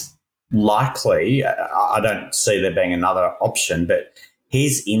it's likely, I don't see there being another option, but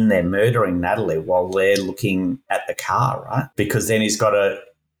he's in there murdering Natalie while they're looking at the car, right? Because then he's got to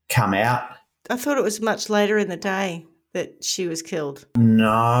come out. I thought it was much later in the day that she was killed.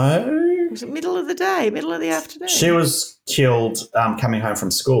 No. Was it middle of the day, middle of the afternoon? She was killed coming home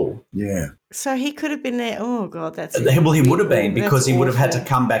from school. Yeah. So he could have been there. Oh, God, that's Well, he would have been because he would have had awful. to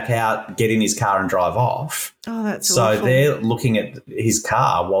come back out, get in his car and drive off. Oh, that's so awful. they're looking at his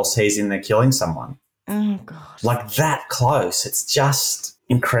car whilst he's in there killing someone. Oh, God. Like that close. It's just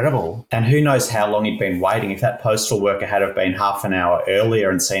incredible. And who knows how long he'd been waiting. If that postal worker had have been half an hour earlier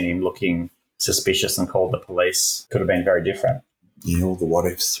and seen him looking suspicious and called the police, could have been very different. Yeah, all the what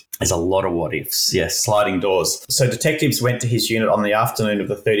ifs. There's a lot of what ifs. Yes, sliding doors. So detectives went to his unit on the afternoon of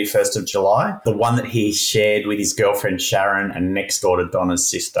the 31st of July, the one that he shared with his girlfriend Sharon and next door to Donna's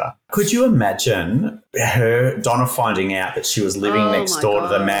sister. Could you imagine Donna finding out that she was living next door to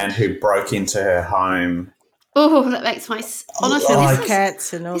the man who broke into her home Oh, that makes my honestly. Like- This is,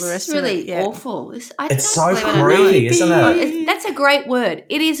 Cats and all the this rest is really of it. Yeah. awful. I It's can't so believe I don't know creepy, it. isn't it? That's a great word.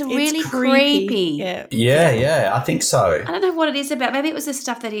 It is really It's creepy. Yeah. Yeah, I think so. I don't know what it is about. Maybe it was the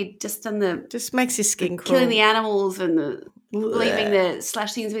stuff that he'd just done the Just makes your skin crawl. killing the animals and the leaving the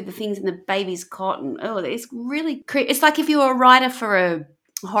slash things with the things in the baby's cot. And it's really creepy. It's like if you were a writer for a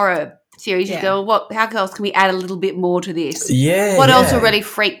horror series, you go, how else can we add a little bit more to this? Yeah. What else will really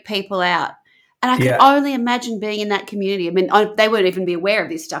freak people out? And I can Yeah. only imagine being in that community. I mean, they won't even be aware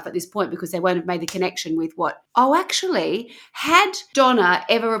of this stuff at this point because they won't have made the connection with what. Oh, actually, had Donna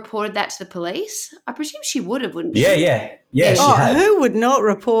ever reported that to the police? I presume she would have, wouldn't she? Yeah, she Oh, had. who would not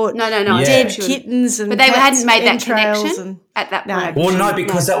report No. Yeah. I dead think she would. kittens and But they cats' hadn't made that entrails connection and- at that No. point. I Well, no, presume.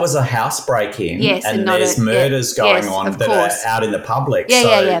 because that was a house break-in, Yes, and and not there's a- murders yeah. going Yes, on of that course. are out in the public. Yeah,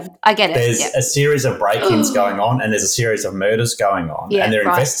 so yeah. I get it. There's Yeah. a series of break-ins going on, and there's a series of murders going on, Yeah, and they're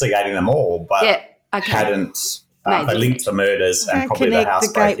right. investigating them all, but Yeah, okay. hadn't. Made They the linked the murders and Don't probably the connect house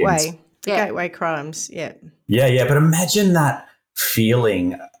the break-ins. gateway. The Yeah. gateway crimes, yeah. Yeah, but imagine that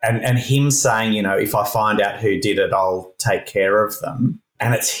feeling and him saying, if I find out who did it, I'll take care of them.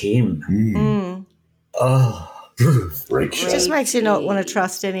 And it's him. Mm. Oh, Freak It show. just makes you not want to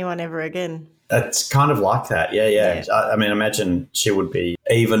trust anyone ever again. it's kind of like that. Yeah. Yeah. I mean, imagine she would be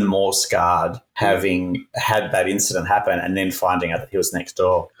even more scarred having had that incident happen and then finding out that he was next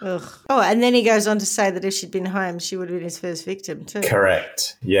door. Ugh. Oh, and then he goes on to say that if she'd been home, she would have been his first victim too.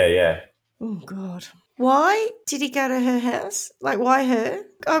 Correct. Yeah. Oh, God. Why did he go to her house? Like, why her?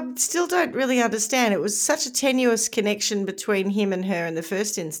 I still don't really understand. It was such a tenuous connection between him and her in the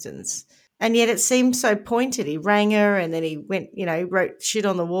first instance. And yet it seemed so pointed. He rang her and then he went, wrote shit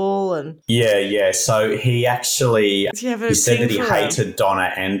on the wall. And Yeah. So he actually, Did you have a he said thing that he for her? hated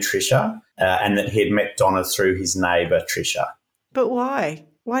Donna and Trisha and that he had met Donna through his neighbour, Trisha. But why?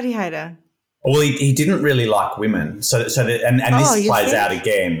 Why do you hate her? Well, he didn't really like women. So that, and Oh, this you plays think? out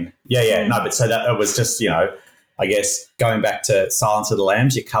again. Yeah. No, but so that it was just, I guess going back to Silence of the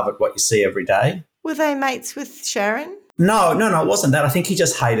Lambs, you covered what you see every day. Were they mates with Sharon? No, it wasn't that. I think he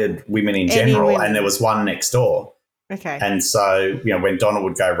just hated women in Any general, women. and there was one next door. Okay. And so, when Donna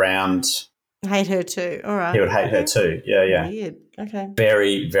would go round, Hate her too. All right. he would hate her too. Yeah. Weird. Okay.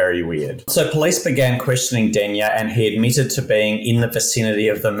 Very, very weird. So police began questioning Denya, and he admitted to being in the vicinity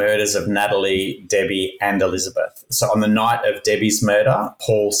of the murders of Natalie, Debbie and Elizabeth. So on the night of Debbie's murder,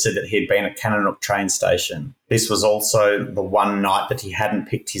 Paul said that he'd been at Cannonook train station. This was also the one night that he hadn't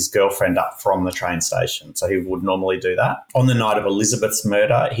picked his girlfriend up from the train station, so he would normally do that. On the night of Elizabeth's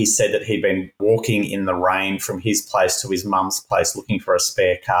murder, he said that he'd been walking in the rain from his place to his mum's place looking for a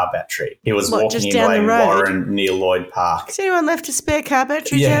spare car battery. He was What, walking just in down the Lane road? Warren near Lloyd Park. Has anyone left a spare car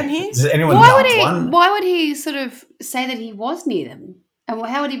battery down here? Does anyone Why dump would he? one? Why would he sort of say that he was near them? And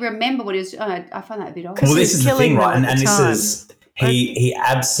how would he remember what he was? I find that a bit odd. Well, he this was is the killing thing, them right? at And the this time. is he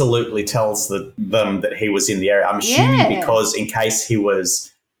absolutely tells them that he was in the area. I'm assuming Yeah. because in case he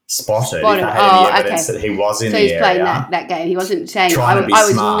was spotted, if Spotted. they had any Oh, evidence okay. that he was in So the he's playing area. that game. He wasn't saying Trying to be I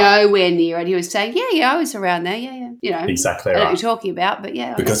was smart. nowhere near it. He was saying, yeah, I was around there. Yeah. Exactly I don't know right. what you're talking about, but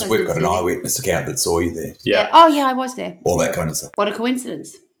yeah. I Because guess I we've did got an see it. eyewitness account that saw you there. Yeah. Oh, yeah, I was there. All that kind of stuff. What a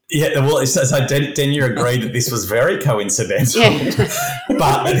coincidence. Yeah, well, so Denya agreed that this was very coincidental, Yeah.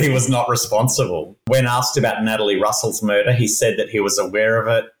 but that he was not responsible. When asked about Natalie Russell's murder, he said that he was aware of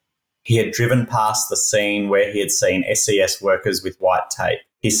it. He had driven past the scene where he had seen SES workers with white tape.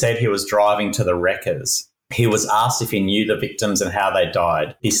 He said he was driving to the wreckers. He was asked if he knew the victims and how they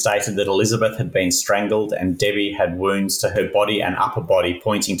died. He stated that Elizabeth had been strangled and Debbie had wounds to her body and upper body,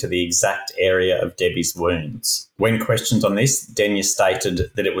 pointing to the exact area of Debbie's wounds. When questioned on this, Denya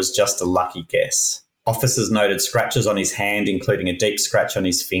stated that it was just a lucky guess. Officers noted scratches on his hand, including a deep scratch on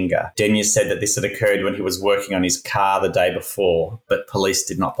his finger. Denya said that this had occurred when he was working on his car the day before, but police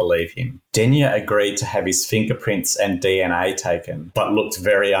did not believe him. Denya agreed to have his fingerprints and DNA taken, but looked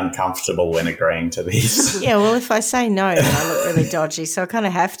very uncomfortable when agreeing to this. Yeah, well, if I say no, then I look really dodgy, so I kind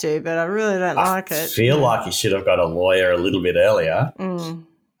of have to, but I really don't like I it. feel like he should have got a lawyer a little bit earlier.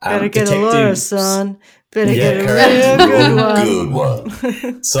 Better get a lawyer, detectives- son. Better Yeah, get a correct. real good one. Good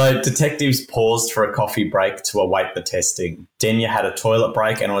one. So detectives paused for a coffee break to await the testing. Denya had a toilet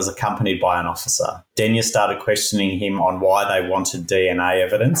break and was accompanied by an officer. Denya started questioning him on why they wanted DNA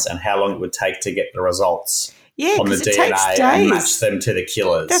evidence and how long it would take to get the results Yeah, on the because it takes DNA and match days. them to the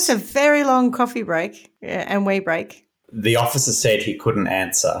killers. That's a very long coffee break, and we break. The officer said he couldn't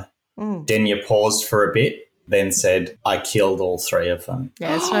answer. Denya paused for a bit, then said, "I killed all three of them."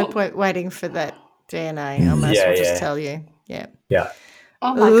 Yeah, there's no point waiting for that DNA. I might as Yeah, well yeah. just tell you. Yeah. Yeah.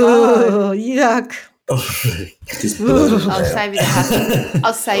 Oh, my God. Oh, yuck. Just blood I'll save you the hassle.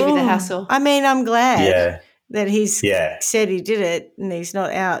 I'll save you the hassle. I mean, I'm glad. Yeah. that he's said he did it and he's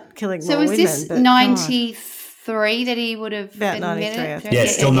not out killing more women. So was this 93 that he would have about 93, I think. Yeah,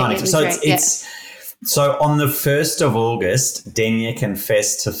 still 93. So it's so on the 1st of August, Denya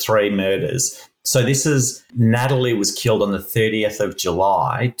confessed to 3 murders. So this is Natalie was killed on the 30th of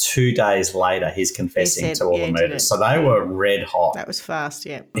July. 2 days later, he's confessing to all the murders. So they were red hot. That was fast,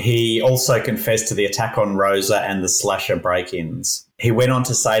 yeah. He also confessed to the attack on Rosa and the slasher break-ins. He went on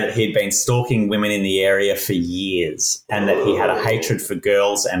to say that he'd been stalking women in the area for years and that he had a hatred for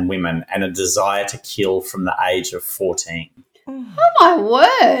girls and women and a desire to kill from the age of 14. Oh, my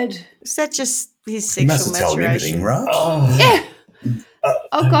word. Is that just his You must sexual have told him maturation? everything, right? Oh, Yeah.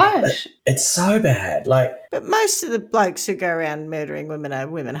 Oh, gosh. it's so bad. Like, But most of the blokes who go around murdering women are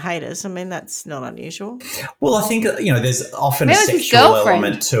women haters. I mean, that's not unusual. well, I think, there's often Where a was his sexual girlfriend?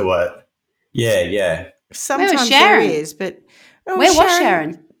 element to it. Yeah. Sometimes Sharon? there is, but... Oh, Where was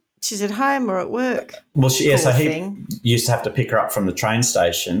Sharon? She's at home or at work. Well, so he thing. used to have to pick her up from the train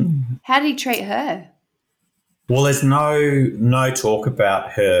station. How did he treat her? Well, there's no talk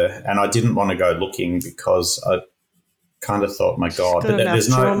about her, and I didn't want to go looking because I kind of thought, my God, but there's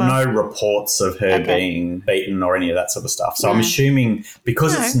no reports of her being beaten or any of that sort of stuff. So I'm assuming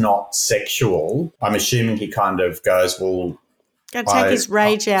because it's not sexual, I'm assuming he kind of goes, well, Got to take his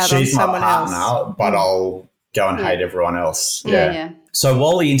rage out on she's my someone partner, else. but I'll go and hate everyone else. Yeah. So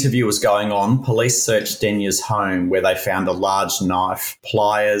while the interview was going on, police searched Denya's home where they found a large knife,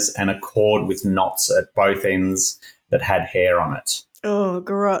 pliers and a cord with knots at both ends that had hair on it. Oh,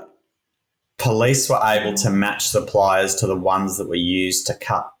 garrot. Police were able to match the pliers to the ones that were used to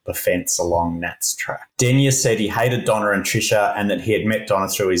cut the fence along Nat's track. Denya said he hated Donna and Trisha and that he had met Donna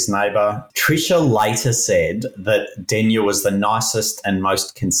through his neighbour. Trisha later said that Denya was the nicest and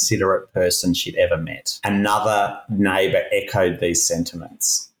most considerate person she'd ever met. Another neighbour echoed these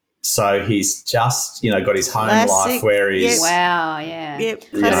sentiments. So he's just, got his home life where he's... Yep. Wow, yeah. Yep.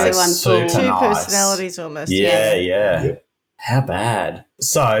 super Two nice. personalities almost. Yeah. How bad.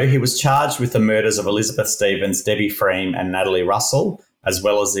 So he was charged with the murders of Elizabeth Stevens, Debbie Freem and Natalie Russell, as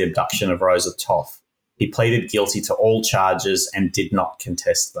well as the abduction of Rosa Toth. He pleaded guilty to all charges and did not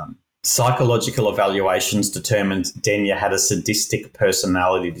contest them. Psychological evaluations determined Denya had a sadistic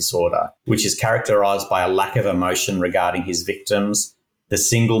personality disorder, which is characterised by a lack of emotion regarding his victims, the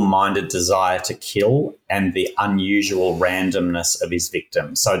single-minded desire to kill, and the unusual randomness of his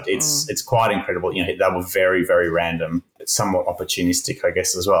victims. So it's quite incredible. They were very, very random, somewhat opportunistic, I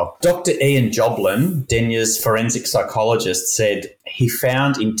guess, as well. Dr. Ian Joblin, Denya's forensic psychologist, said he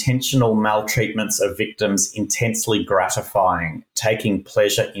found intentional maltreatments of victims intensely gratifying, taking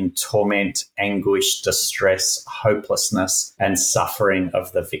pleasure in torment, anguish, distress, hopelessness, and suffering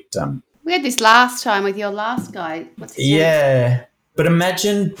of the victim. We had this last time with your last guy. What's his name? Yeah. But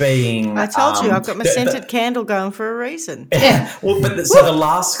imagine being... I told you, I've got my scented candle going for a reason. Yeah. So the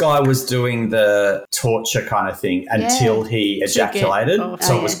last guy was doing the torture kind of thing until he ejaculated.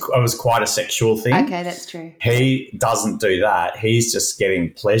 So it was quite a sexual thing. Okay, that's true. He doesn't do that. He's just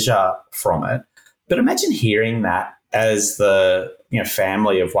getting pleasure from it. But imagine hearing that as the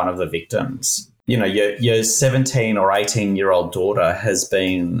family of one of the victims. Your 17 or 18-year-old daughter has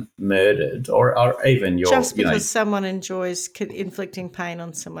been murdered or even your... Just because someone enjoys inflicting pain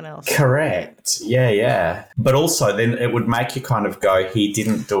on someone else. Correct. Yeah. But also then it would make you kind of go, he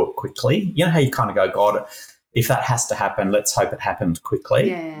didn't do it quickly. You know how you kind of go, God, if that has to happen, let's hope it happened quickly.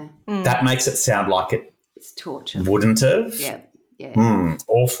 Yeah. That makes it sound like It's torture. Wouldn't have. Yeah.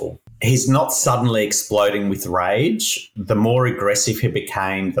 Awful. He's not suddenly exploding with rage. The more aggressive he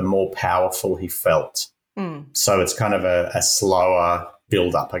became, the more powerful he felt. So it's kind of a slower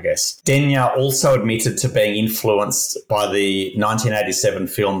build-up, I guess. Denya also admitted to being influenced by the 1987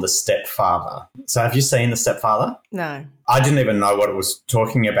 film The Stepfather. So have you seen The Stepfather? No. I didn't even know what it was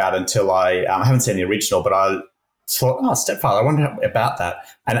talking about until I haven't seen the original, but I thought, Stepfather, I wonder about that.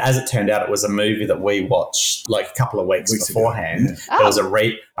 And as it turned out, it was a movie that we watched like a couple of weeks beforehand. Ago, There was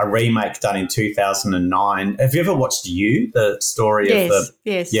a remake done in 2009. Have you ever watched You, the story of the...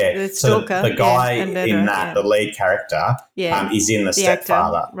 Yes, yeah. the stalker. So the guy and in that, the lead character, is in The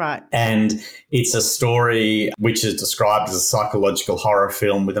Stepfather. Actor, right. And it's a story which is described as a psychological horror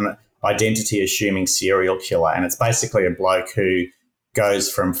film with an identity-assuming serial killer. And it's basically a bloke who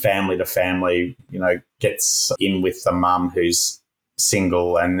goes from family to family, gets in with the mum who's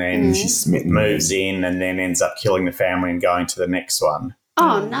single and then she's smitten, moves in and then ends up killing the family and going to the next one.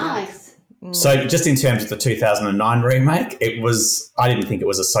 Oh, nice. So just in terms of the 2009 remake, I didn't think it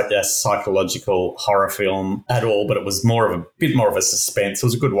was a psychological horror film at all, but it was a bit more of a suspense. It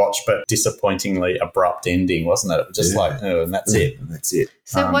was a good watch, but disappointingly abrupt ending, wasn't it? It was just and that's it. That's it.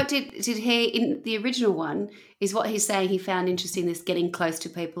 So what did he, in the original one, is what he's saying he found interesting, this getting close to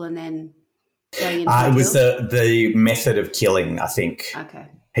people and then going into it was the method of killing, I think. Okay.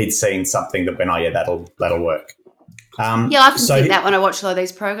 He'd seen something that went, that'll work. I often think that when I watch a lot of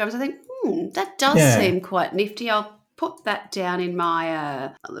these programs, I think, that does seem quite nifty. I'll put that down in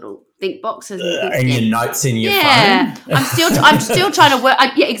my little think box. And your notes in your phone. I'm still trying to work.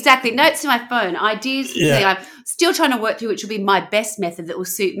 Exactly. Notes in my phone. Ideas. Yeah. I'm still trying to work through which will be my best method that will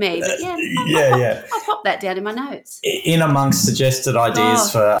suit me. But I'll pop that down in my notes. In amongst suggested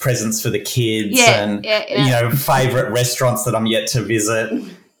ideas for presents for the kids and favourite restaurants that I'm yet to visit.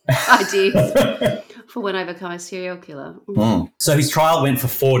 Ideas. For when I become a serial killer. So his trial went for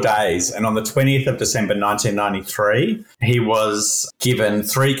 4 days, and on the 20th of December 1993, he was given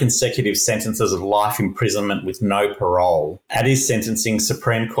 3 consecutive sentences of life imprisonment with no parole. At his sentencing,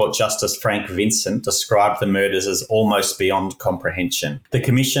 Supreme Court Justice Frank Vincent described the murders as almost beyond comprehension. The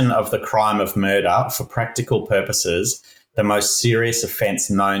commission of the crime of murder, for practical purposes, the most serious offence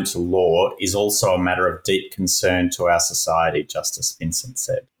known to law, is also a matter of deep concern to our society, Justice Vincent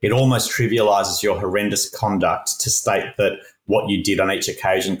said. It almost trivialises your horrendous conduct to state that what you did on each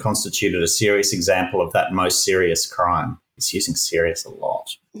occasion constituted a serious example of that most serious crime. He's using serious a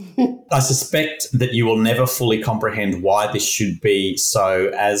lot. I suspect that you will never fully comprehend why this should be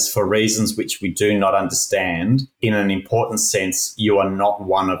so, as for reasons which we do not understand, in an important sense, you are not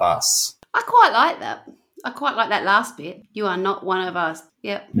one of us. I quite like that. I quite like that last bit. You are not one of us.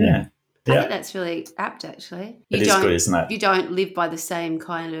 Yep. Yeah. I think that's really apt, actually. It is good, isn't it? You don't live by the same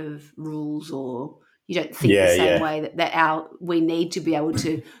kind of rules, or you don't think the same way that we need to be able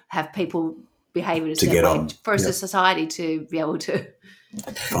to have people behave in a certain way for us as a society to be able to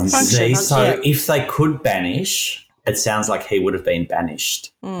function. So if they could banish, it sounds like he would have been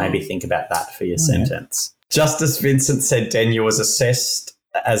banished. Maybe think about that for your sentence. Justice Vincent said Denyer was assessed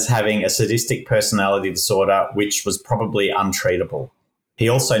as having a sadistic personality disorder, which was probably untreatable. He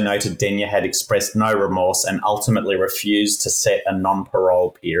also noted Denyer had expressed no remorse and ultimately refused to set a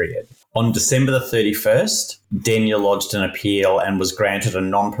non-parole period. On December the 31st, Denyer lodged an appeal and was granted a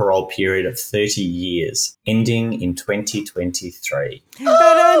non-parole period of 30 years, ending in 2023.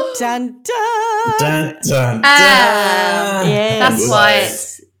 Dun, dun, dun. Dun, dun, dun. That's why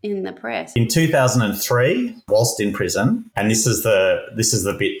it's in the press. In 2003, whilst in prison, and this is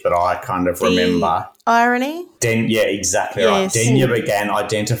the bit that I kind of remember. Irony? Exactly right. Denyer began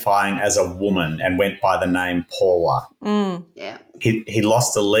identifying as a woman and went by the name Paula. Yeah. He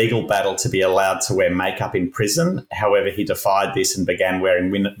lost a legal battle to be allowed to wear makeup in prison. However, he defied this and began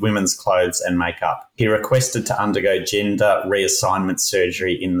wearing women's clothes and makeup. He requested to undergo gender reassignment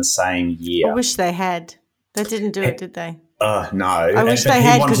surgery in the same year. I wish they had. They didn't do it, did they? No. I wish they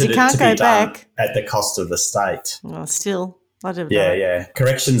had, because you can't go back. At the cost of the state. Well, still, I don't know. Yeah.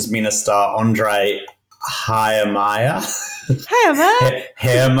 Corrections Minister Andre Hayemeier.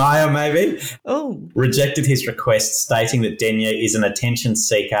 Hayemeier, maybe? Oh. Rejected his request, stating that Denyer is an attention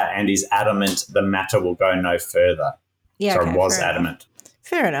seeker and is adamant the matter will go no further. Yeah, so was adamant.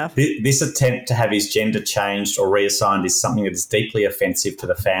 Fair enough. This attempt to have his gender changed or reassigned is something that is deeply offensive to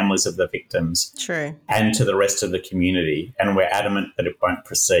the families of the victims. True. And to the rest of the community, and we're adamant that it won't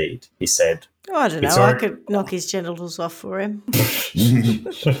proceed, he said. Oh, I don't know. I could knock his genitals off for him.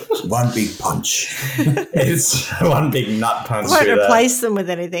 One big punch. It's one big nut punch. I won't replace them with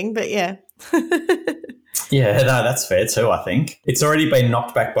anything, but yeah. Yeah, no, that's fair too, I think. It's already been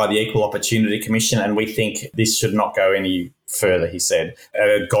knocked back by the Equal Opportunity Commission, and we think this should not go any further, he said.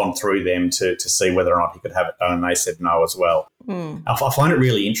 Gone through them to see whether or not he could have it done, and they said no as well. I find it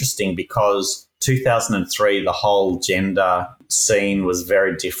really interesting because 2003, the whole gender scene was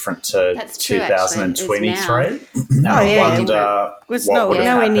very different to 2023. I wonder was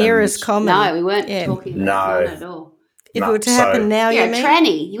nowhere near as common. No, we weren't talking about that at all. If it were to happen now, you mean?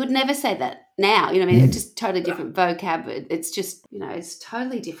 Tranny, you would never say that now. You know what I mean? It's just totally different vocab. It's just, it's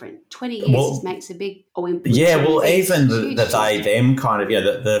totally different. 20 years just makes a big even the they, them kind of,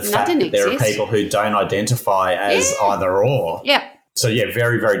 the fact that there are people who don't identify as either or. Yeah. So,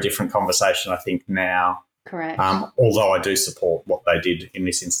 very, very different conversation, I think, now. Correct. Although I do support what they did in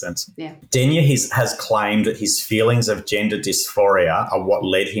this instance. Yeah. Denyer has claimed that his feelings of gender dysphoria are what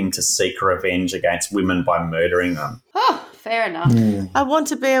led him to seek revenge against women by murdering them. Oh, fair enough. I want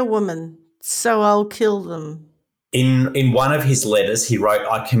to be a woman, so I'll kill them. In one of his letters, he wrote,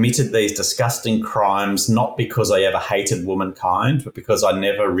 "I committed these disgusting crimes not because I ever hated womankind, but because I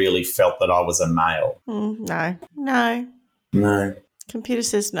never really felt that I was a male." No. Computer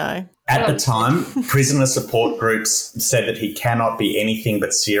says no. At the time, prisoner support groups said that he cannot be anything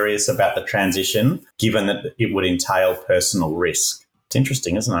but serious about the transition, given that it would entail personal risk. It's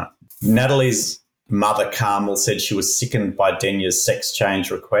interesting, isn't it? Natalie's mother, Carmel, said she was sickened by Denya's sex change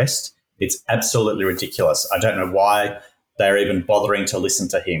request. It's absolutely ridiculous. I don't know why they're even bothering to listen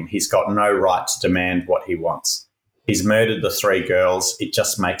to him. He's got no right to demand what he wants. He's murdered the 3 girls. It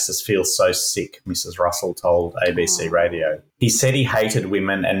just makes us feel so sick, Mrs. Russell told ABC Radio. He said he hated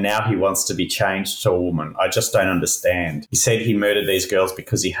women and now he wants to be changed to a woman. I just don't understand. He said he murdered these girls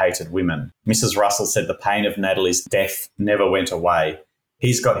because he hated women. Mrs. Russell said the pain of Natalie's death never went away.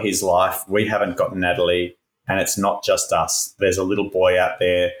 He's got his life. We haven't got Natalie, and it's not just us. There's a little boy out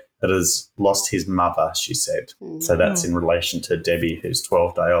there that has lost his mother, she said. So that's in relation to Debbie, whose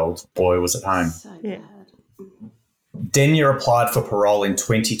 12-day-old boy was at home. So bad. Denya applied for parole in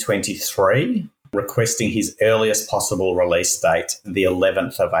 2023, requesting his earliest possible release date, the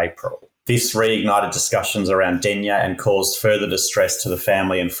 11th of April. This reignited discussions around Denya and caused further distress to the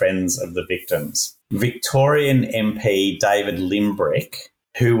family and friends of the victims. Victorian MP David Limbrick,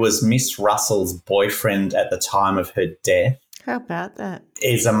 who was Miss Russell's boyfriend at the time of her death, How about that?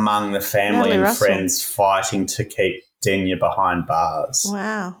 is among the family Natalie and Russell. friends fighting to keep Denya behind bars.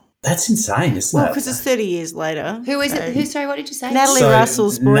 Wow. That's insane, isn't Well, it? because it's 30 years later. Who is it? Sorry, what did you say? Natalie So,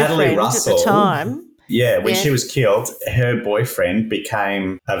 Russell's Natalie boyfriend Russell- at the time. Yeah, when Yeah. she was killed, her boyfriend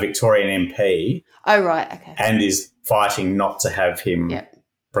became a Victorian MP Oh, right. Okay. and is fighting not to have him Yep.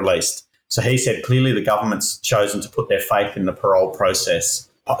 released. So he said clearly the government's chosen to put their faith in the parole process.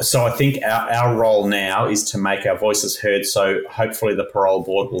 So I think our role now is to make our voices heard, so hopefully the parole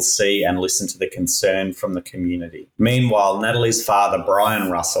board will see and listen to the concern from the community. Meanwhile, Natalie's father, Brian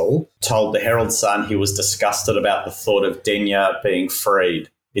Russell, told the Herald Sun he was disgusted about the thought of Denya being freed.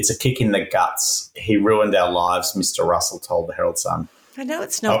 It's a kick in the guts. He ruined our lives, Mr. Russell told the Herald Sun. I know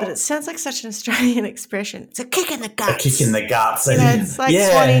it's not, but it sounds like such an Australian expression. It's a kick in the guts. A kick in the guts. You know, it's like Yeah.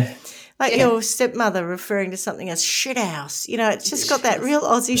 Swanee, like your stepmother referring to something as shit house. You know, it's just got that real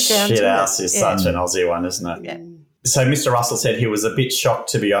Aussie sound to it. Shit house is Yeah. such an Aussie one, isn't it? Yeah. So Mr. Russell said he was a bit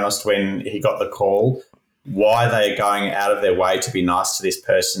shocked, to be honest, when he got the call. Why they are going out of their way to be nice to this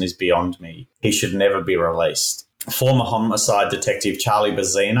person is beyond me. He should never be released. Former homicide detective Charlie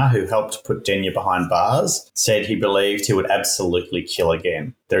Bazina, who helped put Denya behind bars, said he believed he would absolutely kill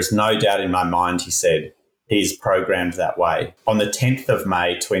again. There's no doubt in my mind, he said. He's programmed that way. On the 10th of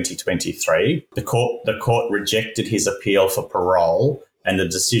May 2023, the court rejected his appeal for parole and the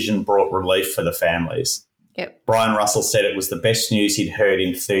decision brought relief for the families. Yep. Brian Russell said it was the best news he'd heard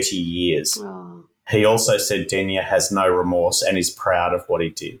in 30 years. Oh. He also said Denya has no remorse and is proud of what he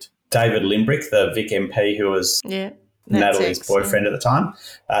did. David Limbrick, the Vic MP who was Yeah. Natalie's That's boyfriend at the time,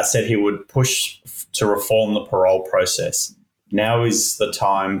 said he would push to reform the parole process. Now is the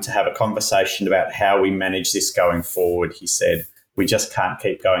time to have a conversation about how we manage this going forward, he said. We just can't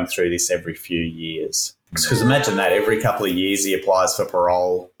keep going through this every few years. Because imagine that, every couple of years he applies for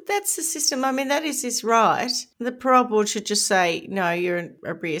parole. That's the system. I mean, that is his right. The parole board should just say, no, you're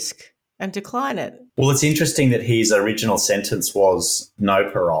a risk and decline it. Well, it's interesting that his original sentence was no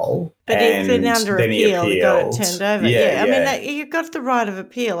parole. But and then under then he appeal, he got it appealed. turned over. Yeah, I mean, you've got the right of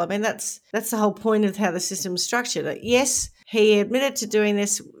appeal. I mean, that's the whole point of how the system's structured. Yes, he admitted to doing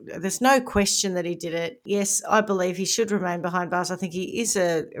this. There's no question that he did it. Yes, I believe he should remain behind bars. I think he is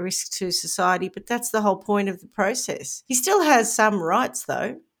a risk to society, but that's the whole point of the process. He still has some rights,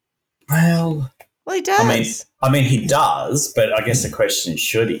 though. Well, He does. I mean, he does, but I guess the question is,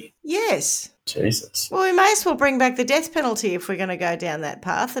 should he? Yes. Jesus. Well, we may as well bring back the death penalty if we're going to go down that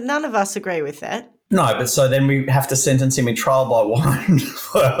path, and none of us agree with that. No, but so then we have to sentence him in trial by one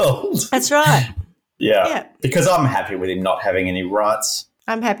world. That's right. Yeah. Because I'm happy with him not having any rights.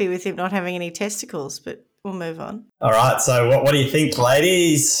 I'm happy with him not having any testicles, but we'll move on. All right. So what do you think,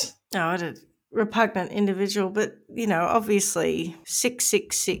 ladies? Oh, what a repugnant individual, but, obviously sick.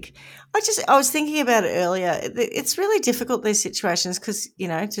 I was thinking about it earlier. It's really difficult, these situations, because,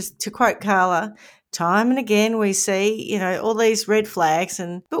 just to quote Carla, time and again we see, all these red flags.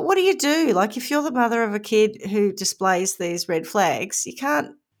 But what do you do? Like, if you're the mother of a kid who displays these red flags, you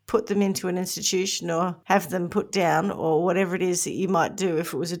can't put them into an institution or have them put down or whatever it is that you might do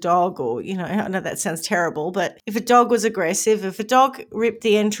if it was a dog or, I know that sounds terrible, but if a dog was aggressive, if a dog ripped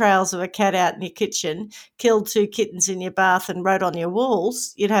the entrails of a cat out in your kitchen, killed 2 kittens in your bath and wrote on your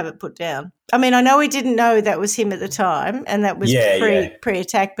walls, you'd have it put down. I mean, I know we didn't know that was him at the time and that was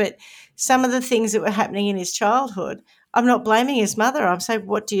pre-attack, but some of the things that were happening in his childhood, I'm not blaming his mother. I'm saying,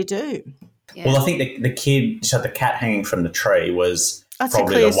 what do you do? Yeah. Well, I think the cat hanging from the tree was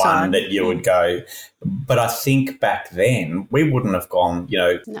probably the one that you would go. But I think back then we wouldn't have gone,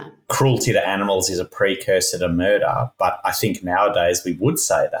 cruelty to animals is a precursor to murder. But I think nowadays we would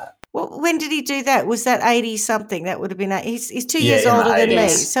say that. Well, when did he do that? Was that 80-something? That would have been – he's 2 years older than me,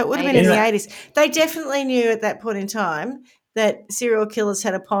 so it would have been in the 80s. They definitely knew at that point in time that serial killers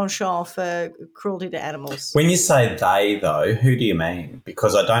had a penchant for cruelty to animals. When you say they, though, who do you mean?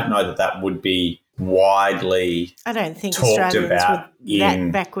 Because I don't know that would be widely I don't think talked Australians about were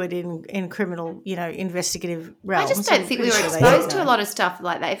that backward in criminal, investigative realms. I just don't think we were exposed to a lot of stuff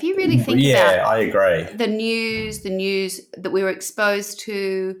like that. If you really think about I agree. The news that we were exposed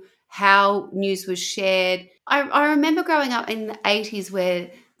to, how news was shared. I remember growing up in the 80s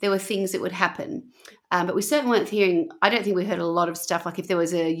where there were things that would happen. But we certainly weren't hearing – I don't think we heard a lot of stuff like if there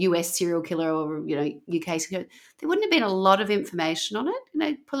was a US serial killer or, UK serial killer, there wouldn't have been a lot of information on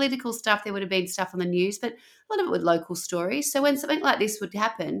it. Political stuff, there would have been stuff on the news, but a lot of it was local stories. So when something like this would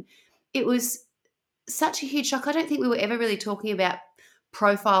happen, it was such a huge shock. I don't think we were ever really talking about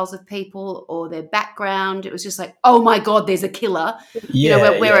profiles of people or their background. It was just like, oh, my God, there's a killer.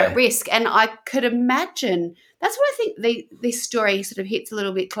 We're at risk. And I could imagine – that's what I think this story sort of hits a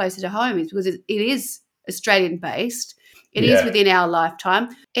little bit closer to home is because it is Australian-based. It is within our lifetime.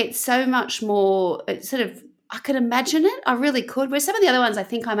 It's so much more I could imagine it. I really could. Whereas some of the other ones I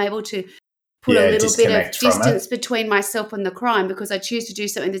think I'm able to put a little bit of distance between myself and the crime because I choose to do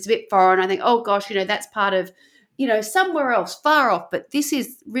something that's a bit foreign. I think, oh, gosh, that's part of, somewhere else, far off. But this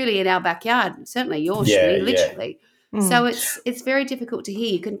is really in our backyard, certainly yours, literally. So it's very difficult to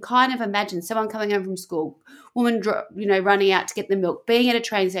hear. You can kind of imagine someone coming home from school, woman, running out to get the milk, being at a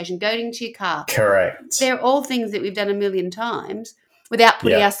train station, going to your car. Correct. They're all things that we've done a million times without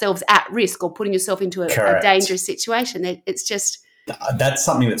putting ourselves at risk or putting yourself into a dangerous situation. It's just that's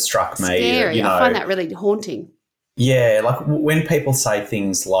something that struck me. Scary. I find that really haunting. Yeah, like when people say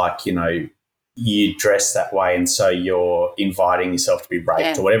things like, you dress that way and so you're inviting yourself to be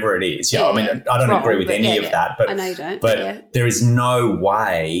raped or whatever it is. I mean, I don't agree with any of that. But I know you don't. But there is no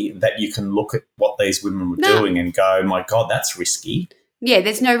way that you can look at what these women were doing and go, my God, that's risky. Yeah,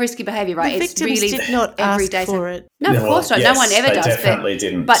 there's no risky behaviour, right? The victims did not ask for it. No, of course not. Yes, no one ever does. Definitely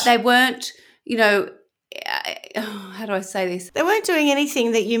didn't. But they weren't, how do I say this? They weren't doing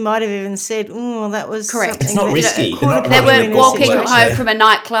anything that you might have even said, that was correct. It's not risky. They weren't walking home from a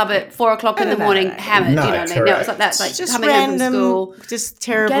nightclub at 4:00 in the morning hammered. No, No, it's like that. It's like just coming random, home from school, just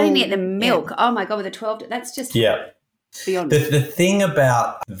terrible. going to get the milk. Oh my God, with a 12. That's just beyond. The thing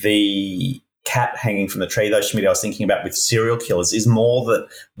about the cat hanging from the tree, though, Schmidt, I was thinking about with serial killers is more that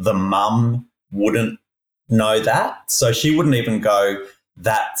the mum wouldn't know that, so she wouldn't even go,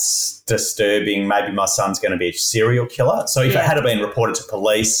 that's disturbing, maybe my son's going to be a serial killer. So if it had been reported to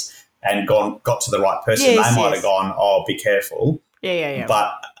police and got to the right person, they might have gone, oh, be careful. Yeah.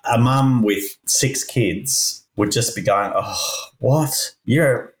 But a mum with 6 kids would just be going, oh, what?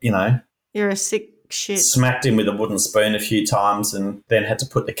 You're a sick shit. Smacked him with a wooden spoon a few times and then had to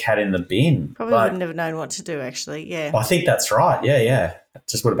put the cat in the bin. Probably wouldn't have known what to do, actually, I think that's right, yeah.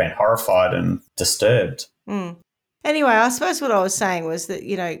 Just would have been horrified and disturbed. Anyway, I suppose what I was saying was that,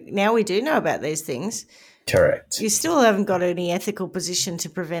 now we do know about these things. Correct. You still haven't got any ethical position to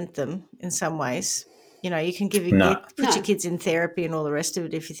prevent them in some ways. You can put your kids in therapy and all the rest of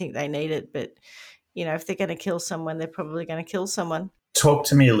it if you think they need it. But, if they're going to kill someone, they're probably going to kill someone. Talk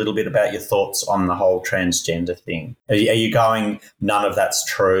to me a little bit about your thoughts on the whole transgender thing. Are you going, none of that's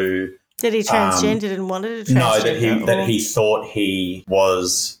true? That he transgendered and wanted to transgender? No, that he thought he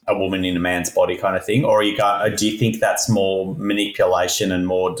was a woman in a man's body kind of thing? Or do you think that's more manipulation and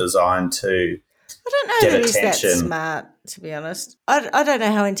more designed to I don't know that he's that smart, to be honest. I don't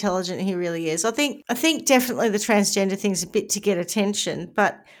know how intelligent he really is. I think definitely the transgender thing's a bit to get attention,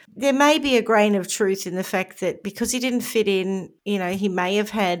 but there may be a grain of truth in the fact that because he didn't fit in, he may have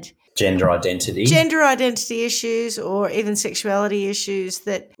had gender identity issues or even sexuality issues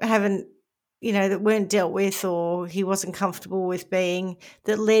that haven't, that weren't dealt with or he wasn't comfortable with being,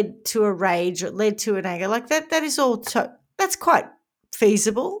 that led to a rage or led to an anger. Like that is all, that's quite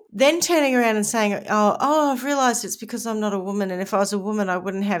feasible. Then turning around and saying, I've realised it's because I'm not a woman, and if I was a woman I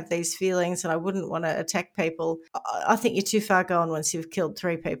wouldn't have these feelings and I wouldn't want to attack people. I think you're too far gone once you've killed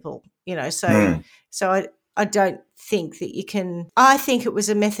 3 people, so I don't think that you can. I think it was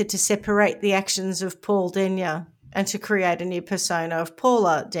a method to separate the actions of Paul Denyer and to create a new persona of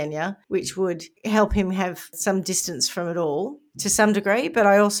Paula Denyer, which would help him have some distance from it all to some degree. But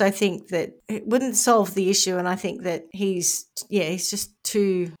I also think that it wouldn't solve the issue, and I think that he's just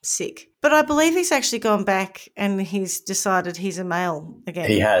too sick. But I believe he's actually gone back and he's decided he's a male again.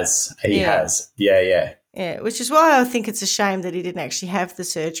 He has. He has. Yeah. Yeah, which is why I think it's a shame that he didn't actually have the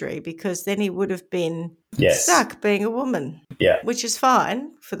surgery, because then he would have been stuck being a woman. Yeah. Which is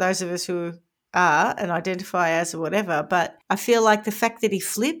fine for those of us who are and identify as or whatever. But I feel like the fact that he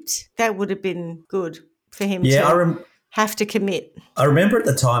flipped, that would have been good for him to have to commit. I remember at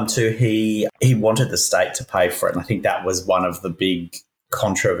the time too, he wanted the state to pay for it. And I think that was one of the big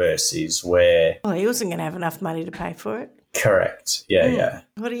controversies where... Well, he wasn't going to have enough money to pay for it. Correct. Yeah.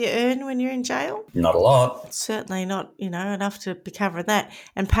 What do you earn when you're in jail? Not a lot. Certainly not, enough to be covering that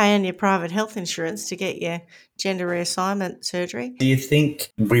and paying your private health insurance to get your gender reassignment surgery. Do you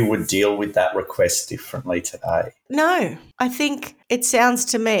think we would deal with that request differently today? No. I think it sounds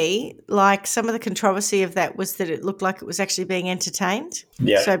to me like some of the controversy of that was that it looked like it was actually being entertained.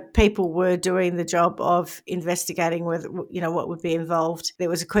 Yeah. So people were doing the job of investigating whether, what would be involved. There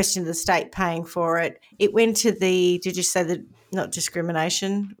was a question of the state paying for it. It went to did you say not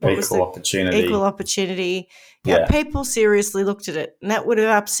discrimination? Equal opportunity. Equal opportunity. Yeah. People seriously looked at it, and that would have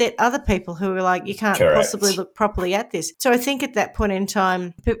upset other people who were like, you can't possibly look properly at this. So I think at that point in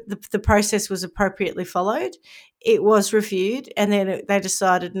time, the process was appropriately followed. It was reviewed, and then they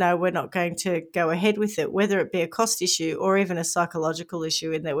decided, no, we're not going to go ahead with it, whether it be a cost issue or even a psychological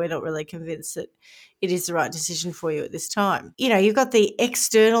issue, in that we're not really convinced that it is the right decision for you at this time. You've got the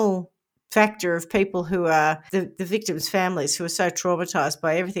external factor of people who are the victims' families who are so traumatised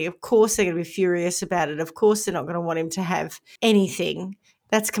by everything. Of course they're going to be furious about it. Of course they're not going to want him to have anything.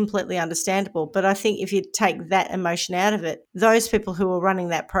 That's completely understandable. But I think if you take that emotion out of it, those people who are running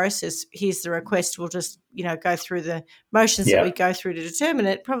that process, here's the request, will just, go through the motions that we go through to determine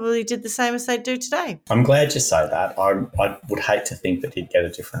it, probably did the same as they do today. I'm glad you say that. I would hate to think that he'd get a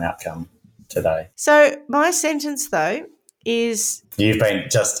different outcome today. So my sentence, though, is... You've been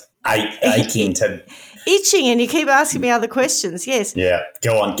just... aching to... Itching, and you keep asking me other questions, yes. Yeah,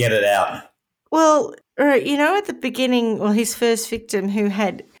 go on, get it out. Well, at the beginning, his first victim who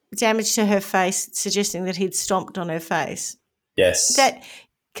had damage to her face, suggesting that he'd stomped on her face. Yes. That,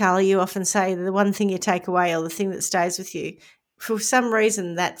 Carly, you often say the one thing you take away or the thing that stays with you. For some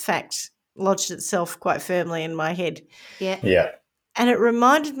reason, that fact lodged itself quite firmly in my head. Yeah. Yeah. And it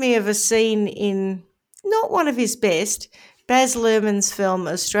reminded me of a scene in, not one of his best, Baz Luhrmann's film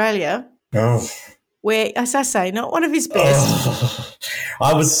Australia, where, as I say, not one of his best.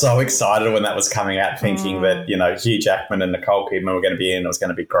 I was so excited when that was coming out, thinking that, Hugh Jackman and Nicole Kidman were going to be in. It was going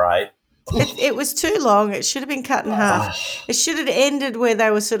to be great. It was too long. It should have been cut in half. It should have ended where they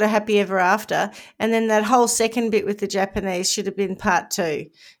were sort of happy ever after, and then that whole second bit with the Japanese should have been part 2.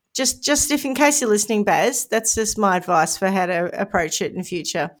 Just if in case you're listening, Baz, that's just my advice for how to approach it in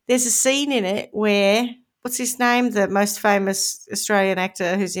future. There's a scene in it where... What's his name? The most famous Australian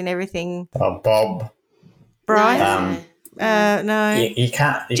actor who's in everything. Bob. Brian? No. You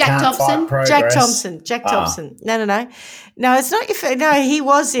can't Jack Thompson. fight progress. Jack Thompson. No. No, it's not your... No, he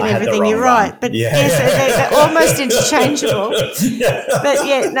was in everything. You're right. One. But they're almost interchangeable.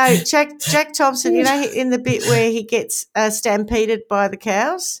 But Jack Thompson, in the bit where he gets stampeded by the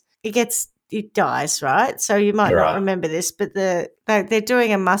cows, he dies, right? So you might not remember this, but they're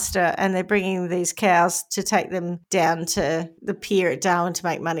doing a muster and they're bringing these cows to take them down to the pier at Darwin to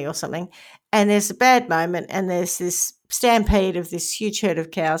make money or something. And there's a bad moment and there's this stampede of this huge herd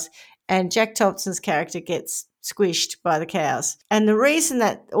of cows, and Jack Thompson's character gets squished by the cows. And the reason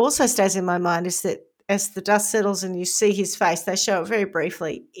that also stays in my mind is that as the dust settles and you see his face, they show it very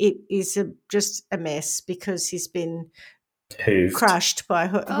briefly, it is just a mess because he's been... Hooved. Crushed by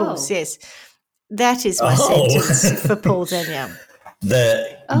hooves, yes. That is my sentence for Paul Denyer.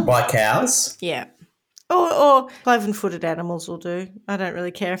 By cows? Yeah. Or cloven-footed animals will do. I don't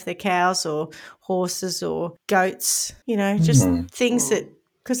really care if they're cows or horses or goats, just things that...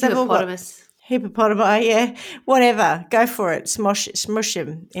 Because they've all got... Hippopotami, yeah. Whatever. Go for it. Smush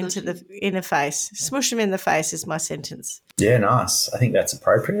him into the inner face. Smush him in the face is my sentence. Yeah, nice. I think that's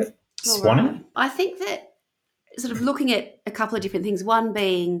appropriate. Swanee? Right. I think that sort of looking at a couple of different things, one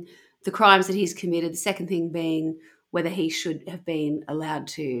being the crimes that he's committed, the second thing being whether he should have been allowed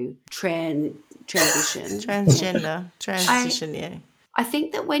to transition. Transition, yeah. I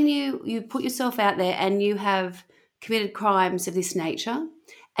think that when you put yourself out there and you have committed crimes of this nature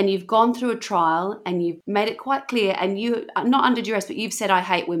and you've gone through a trial and you've made it quite clear and you are not under duress, but you've said, I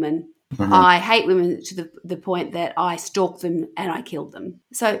hate women. Mm-hmm. I hate women to the point that I stalked them and I killed them.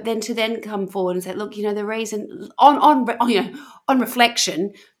 So then to come forward and say, look, the reason on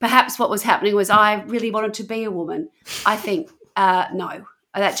reflection, perhaps what was happening was I really wanted to be a woman. I think no.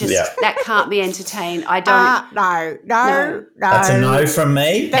 That can't be entertained. I don't. No. That's a no from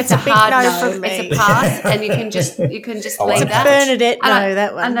me. That's a big hard no from me. It's a pass, and you can just leave that. Bernadette, no,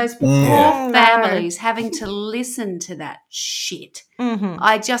 that one. And those poor families having to listen to that shit. Mm-hmm.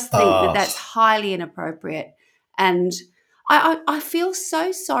 I just think that's highly inappropriate, and I feel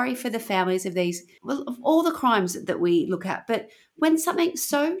so sorry for the families of of all the crimes that we look at. But when something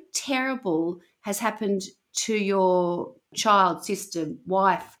so terrible has happened to your child, sister,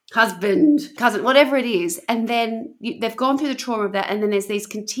 wife, husband, cousin, whatever it is, and then they've gone through the trauma of that, and then there's these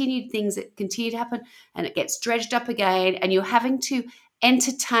continued things that continue to happen, and it gets dredged up again, and you're having to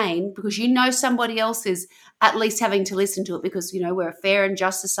entertain because somebody else is at least having to listen to it because, we're a fair and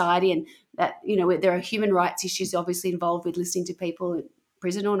just society, and that, there are human rights issues obviously involved with listening to people in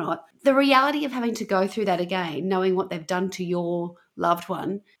prison or not. The reality of having to go through that again, knowing what they've done to your loved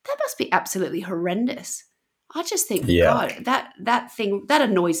one, that must be absolutely horrendous. I just think, God, that thing, that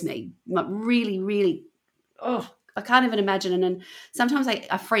annoys me. Like really, really, I can't even imagine. And then sometimes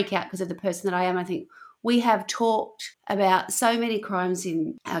I freak out because of the person that I am. I think we have talked about so many crimes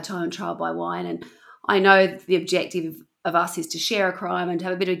in our time on Trial by Wine, and I know the objective of us is to share a crime and to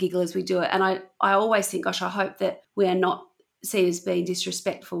have a bit of a giggle as we do it. And I always think, gosh, I hope that we are not seen as being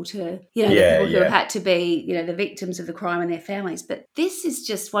disrespectful to, the people who have had to be, the victims of the crime and their families. But this is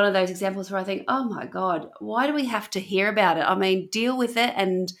just one of those examples where I think, oh my God, why do we have to hear about it? I mean, deal with it,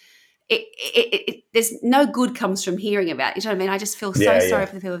 and there's no good comes from hearing about it. You know what I mean? I just feel so sorry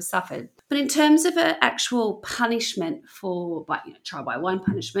for the people who have suffered. But in terms of an actual punishment trial by wine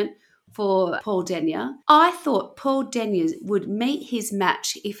punishment for Paul Denyer, I thought Paul Denyer would meet his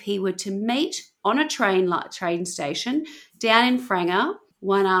match if he were to meet on a train station down in Franger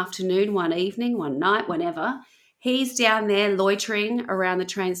one afternoon, one evening, one night, whenever. He's down there loitering around the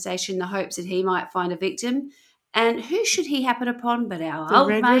train station in the hopes that he might find a victim. And who should he happen upon but our old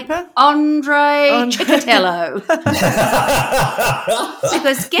mate, Andre Chikatilo?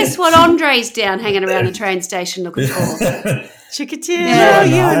 Because guess what Andre's down hanging around the train station looking for? Chikatilo,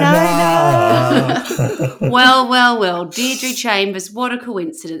 know. Well. Deirdre Chambers, what a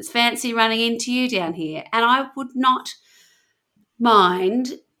coincidence. Fancy running into you down here. And I would not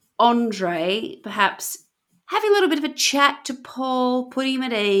mind Andre perhaps having a little bit of a chat to Paul, put him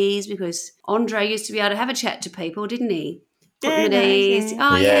at ease, because Andre used to be able to have a chat to people, didn't he? Put him at ease.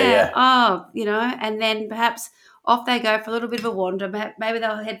 Yeah. Oh, and then perhaps off they go for a little bit of a wander. Maybe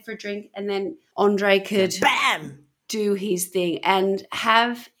they'll head for a drink, and then Andre could do his thing and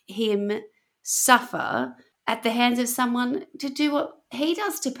have him suffer at the hands of someone to do what he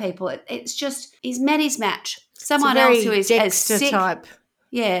does to people. It's just, he's met his match. Someone else who is as sick. Type.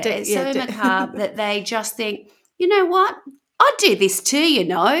 Yeah, it's so macabre that they just think, you know what, I'd do this too,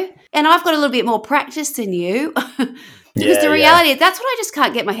 and I've got a little bit more practice than you. Because the reality, that's what I just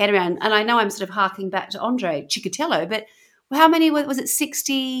can't get my head around. And I know I'm sort of harking back to Andre Chikatilo, but how many, was it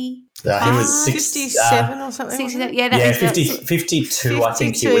 60? He was 67 or something. 67, 52, I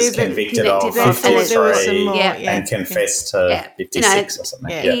think he was convicted of 53 and confessed to 56 or something.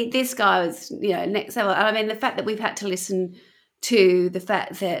 Yeah. This guy was, next level. And I mean, the fact that we've had to listen to the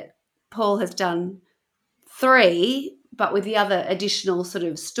fact that Paul has done 3, but with the other additional sort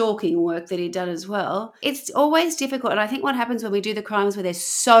of stalking work that he'd done as well, it's always difficult. And I think what happens when we do the crimes where there's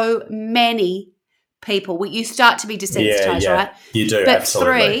so many people, you start to be desensitized, right? You do, but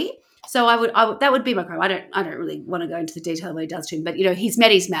absolutely. 3, so I would that would be my crime. I don't really want to go into the detail of what he does to him, but he's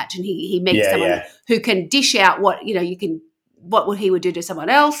met his match, and he meets someone who can dish out what what he would do to someone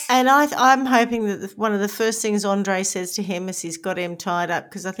else. And I'm hoping that one of the first things Andre says to him as he's got him tied up,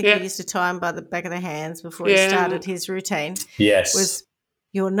 because I think he used to tie him by the back of the hands before he started his routine. Yes, was,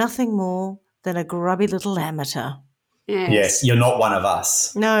 "You're nothing more than a grubby little amateur." Yes, you're not one of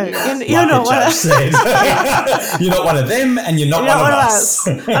us. No, you're not one of us. You're not one of them, and you're not one of us.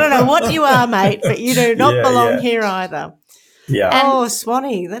 I don't know what you are, mate, but you do not belong here either. Yeah.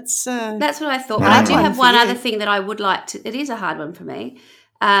 Swanee, that's what I thought. But I do have one other thing that I would like to. It is a hard one for me.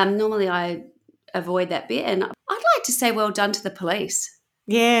 Normally, I avoid that bit, and I'd like to say well done to the police.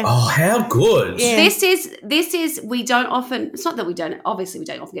 Yeah. Oh, how good! Yeah. This is. We don't often. It's not that we don't. Obviously, we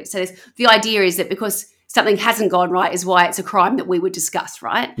don't often get to say this. The idea is that because something hasn't gone right is why it's a crime that we would discuss,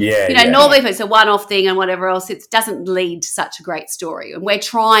 right? Yeah, Normally if it's a one-off thing and whatever else, it doesn't lead to such a great story. And we're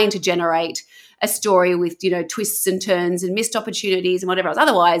trying to generate a story with, twists and turns and missed opportunities and whatever else.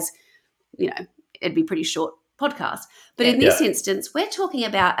 Otherwise, it'd be pretty short podcast. But in this instance, we're talking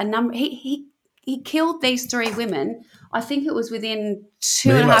about a number. He killed these 3 women. I think it was within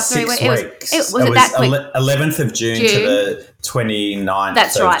 2.5, 3 weeks. It was that quick. 11th of June to the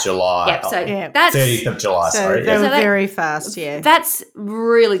 29th of July. Yep. So that's 30th of July. Sorry, they were very fast. Yeah, that's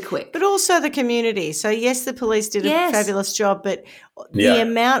really quick. But also the community. So yes, the police did a fabulous job, but the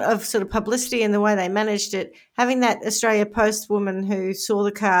amount of sort of publicity and the way they managed it, having that Australia Post woman who saw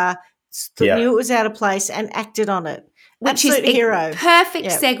the car, knew it was out of place and acted on it. Which Absolute is hero. a perfect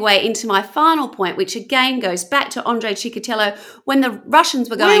segue into my final point, which again goes back to Andrei Chikatilo when the Russians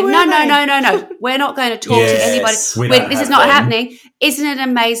were going, no, we're not going to talk to anybody. This is not happening. Isn't it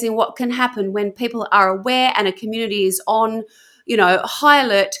amazing what can happen when people are aware and a community is on, high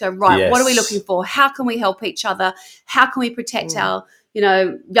alert to go, right, what are we looking for? How can we help each other? How can we protect our,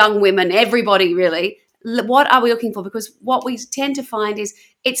 young women, everybody really? What are we looking for? Because what we tend to find is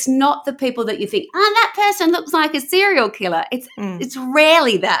it's not the people that you think, that person looks like a serial killer. It's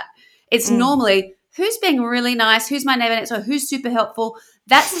rarely that. It's normally who's being really nice, who's my neighbor next door, who's super helpful.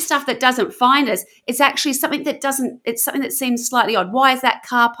 That's the stuff that doesn't find us. It's actually something that it's something that seems slightly odd. Why is that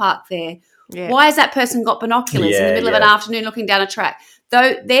car parked there? Yeah. Why has that person got binoculars in the middle of an afternoon looking down a track?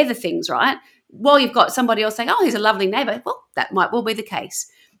 Though they're the things, right? Well, you've got somebody else saying, he's a lovely neighbor. Well, that might well be the case.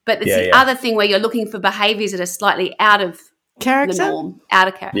 But it's the other thing where you're looking for behaviours that are slightly out of character, the norm, out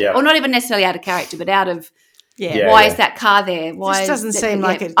of character, or not even necessarily out of character, but out of why is that car there? Why doesn't seem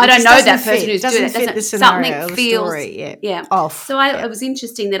like it? I don't know that person who's doing it. Fit the scenario, something feels story, off. So it was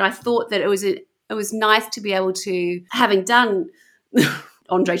interesting that I thought that it was nice to be able to, having done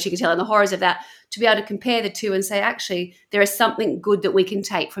Andrei Chikatilo and the horrors of that, to be able to compare the two and say, actually, there is something good that we can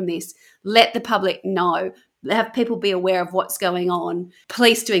take from this. Let the public know. Have people be aware of what's going on.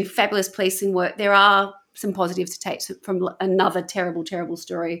 Police doing fabulous policing work. There are some positives to take from another terrible, terrible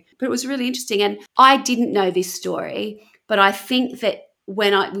story. But it was really interesting. And I didn't know this story, but I think that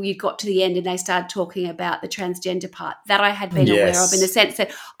when you got to the end and they started talking about the transgender part, that I had been aware of, in the sense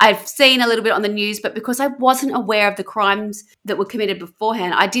that I've seen a little bit on the news, but because I wasn't aware of the crimes that were committed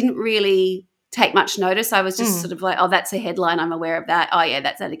beforehand, I didn't really take much notice. I was just sort of like, that's a headline, I'm aware of that. Oh, yeah,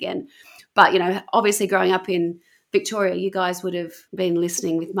 that's that again. But, obviously growing up in Victoria, you guys would have been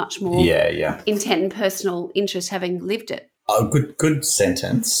listening with much more intent and personal interest, having lived it. Oh, good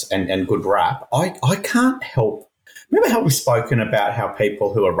sentence and good wrap. I can't help. Remember how we've spoken about how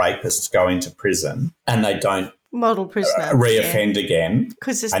people who are rapists go into prison and they don't model prisoner reoffend again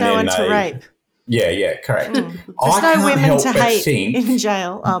because there's no one to rape. Yeah, correct. There's no women to hate in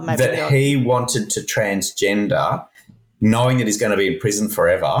jail. Oh, maybe that he wanted to transgender, knowing that he's going to be in prison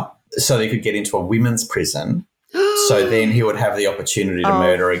forever, so that he could get into a women's prison. So then he would have the opportunity to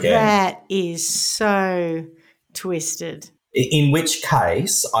murder again. That is so twisted. In which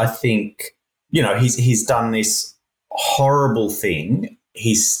case, I think, he's done this horrible thing.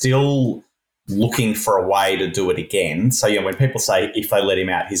 He's still looking for a way to do it again. So, when people say if they let him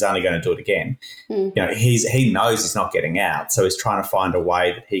out, he's only going to do it again, he knows he's not getting out. So he's trying to find a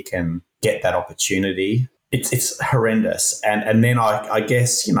way that he can get that opportunity. It's horrendous. And then I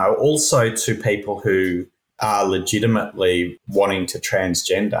guess, also to people who are legitimately wanting to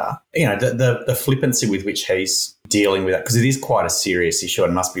transgender, the flippancy with which he's dealing with that, because it is quite a serious issue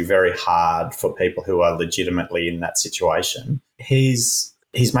and must be very hard for people who are legitimately in that situation. He's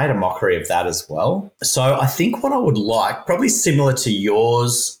made a mockery of that as well. So I think what I would like, probably similar to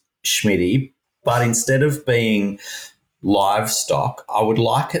yours, Schmitty, but instead of being livestock, I would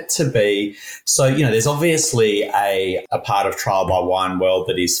like it to be, so, there's obviously a part of Trial by Wine world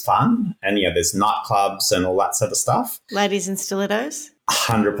that is fun, and, there's nightclubs and all that sort of stuff. Ladies in stilettos?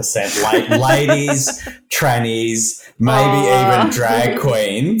 100%. Ladies, trannies, maybe even drag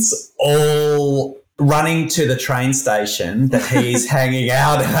queens, all running to the train station that he's hanging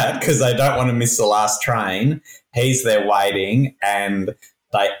out at because they don't want to miss the last train. He's there waiting, and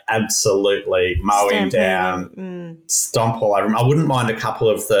they absolutely mow him down, stomp all over him. I wouldn't mind a couple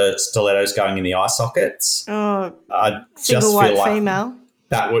of the stilettos going in the eye sockets. Oh, I single just white feel like female.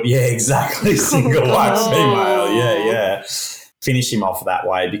 That would, exactly, single white female. Yeah. Finish him off that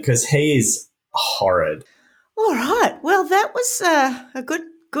way because he is horrid. All right. Well, that was a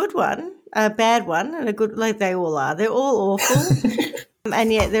good one, a bad one, and a good, like they all are. They're all awful.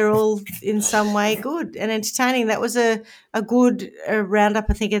 And yet they're all in some way good and entertaining. That was a good roundup,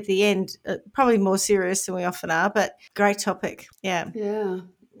 I think, at the end. Probably more serious than we often are, but great topic. Yeah. Yeah.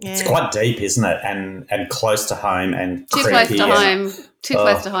 It's quite deep, isn't it? And close to home and Too creepy. close to home. Too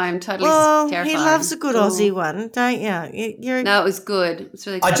close to home. Totally terrifying. He loves a good Aussie one, don't you? No, it was good. It's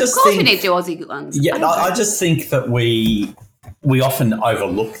really good. I just of course think- we need to do Aussie ones. Yeah, I just think that we often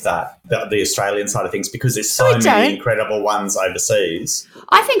overlook the Australian side of things because there's so many incredible ones overseas.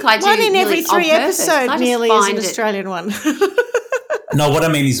 I think I do. One in every really 3 on purpose. I episodes just nearly is find an it- Australian one. No, what I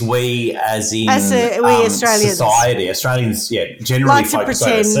mean is we we Australians. society, Australians, generally Like to focus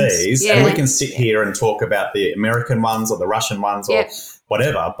pretend. overseas, Yeah. and we can sit here and talk about the American ones or the Russian ones or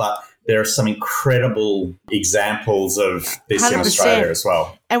whatever, but there are some incredible examples of this in 100%. Australia as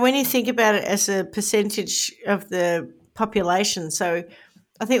well. And when you think about it as a percentage of the population, so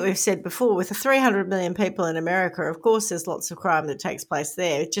I think we've said before, with the 300 million people in America, of course there's lots of crime that takes place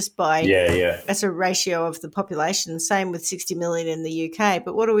there just by as a ratio of the population. Same with 60 million in the UK.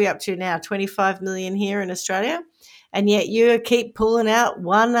 But what are we up to now? 25 million here in Australia? And yet you keep pulling out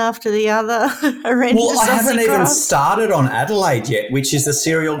one after the other. Horrendous. Well, I haven't Aussie even crime. started on Adelaide yet, which is the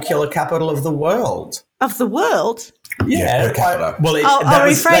serial killer capital of the world. Of the world? Yeah, per capita. Well, I'll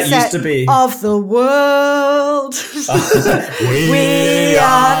rephrase that used to be of the world. We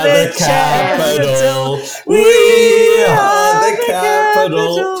are the capital. We are the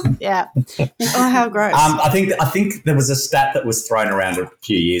capital. Yeah. Oh, how gross. I think there was a stat that was thrown around a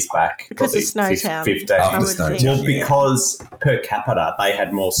few years back. Because of probably Snowtown. 15. I would think. Well, because per capita they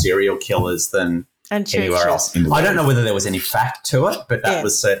had more serial killers than And anywhere churches. else. I don't know whether there was any fact to it, but that Yeah.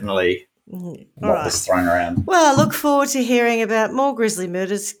 was certainly what was thrown around. Well, I look forward to hearing about more grisly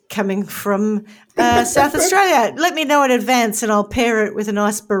murders coming from South Australia. Let me know in advance and I'll pair it with a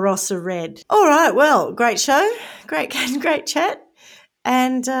nice Barossa red. All right, well, great show. Great chat.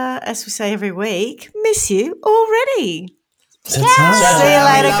 And as we say every week, miss you already. See you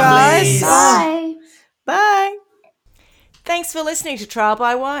later, guys. Bye. Bye. Thanks for listening to Trial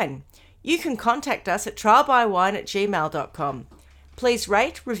by Wine. You can contact us at trialbywine@gmail.com. Please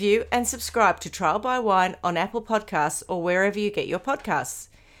rate, review and subscribe to Trial by Wine on Apple Podcasts or wherever you get your podcasts.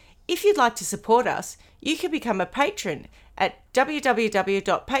 If you'd like to support us, you can become a patron at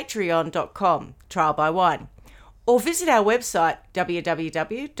www.patreon.com, Trial by Wine, or visit our website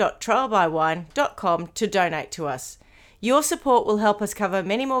www.trialbywine.com to donate to us. Your support will help us cover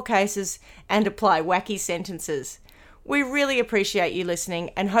many more cases and apply wacky sentences. We really appreciate you listening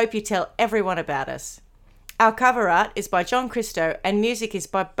and hope you tell everyone about us. Our cover art is by John Christo and music is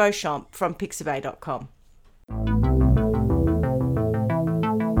by Beauchamp from pixabay.com.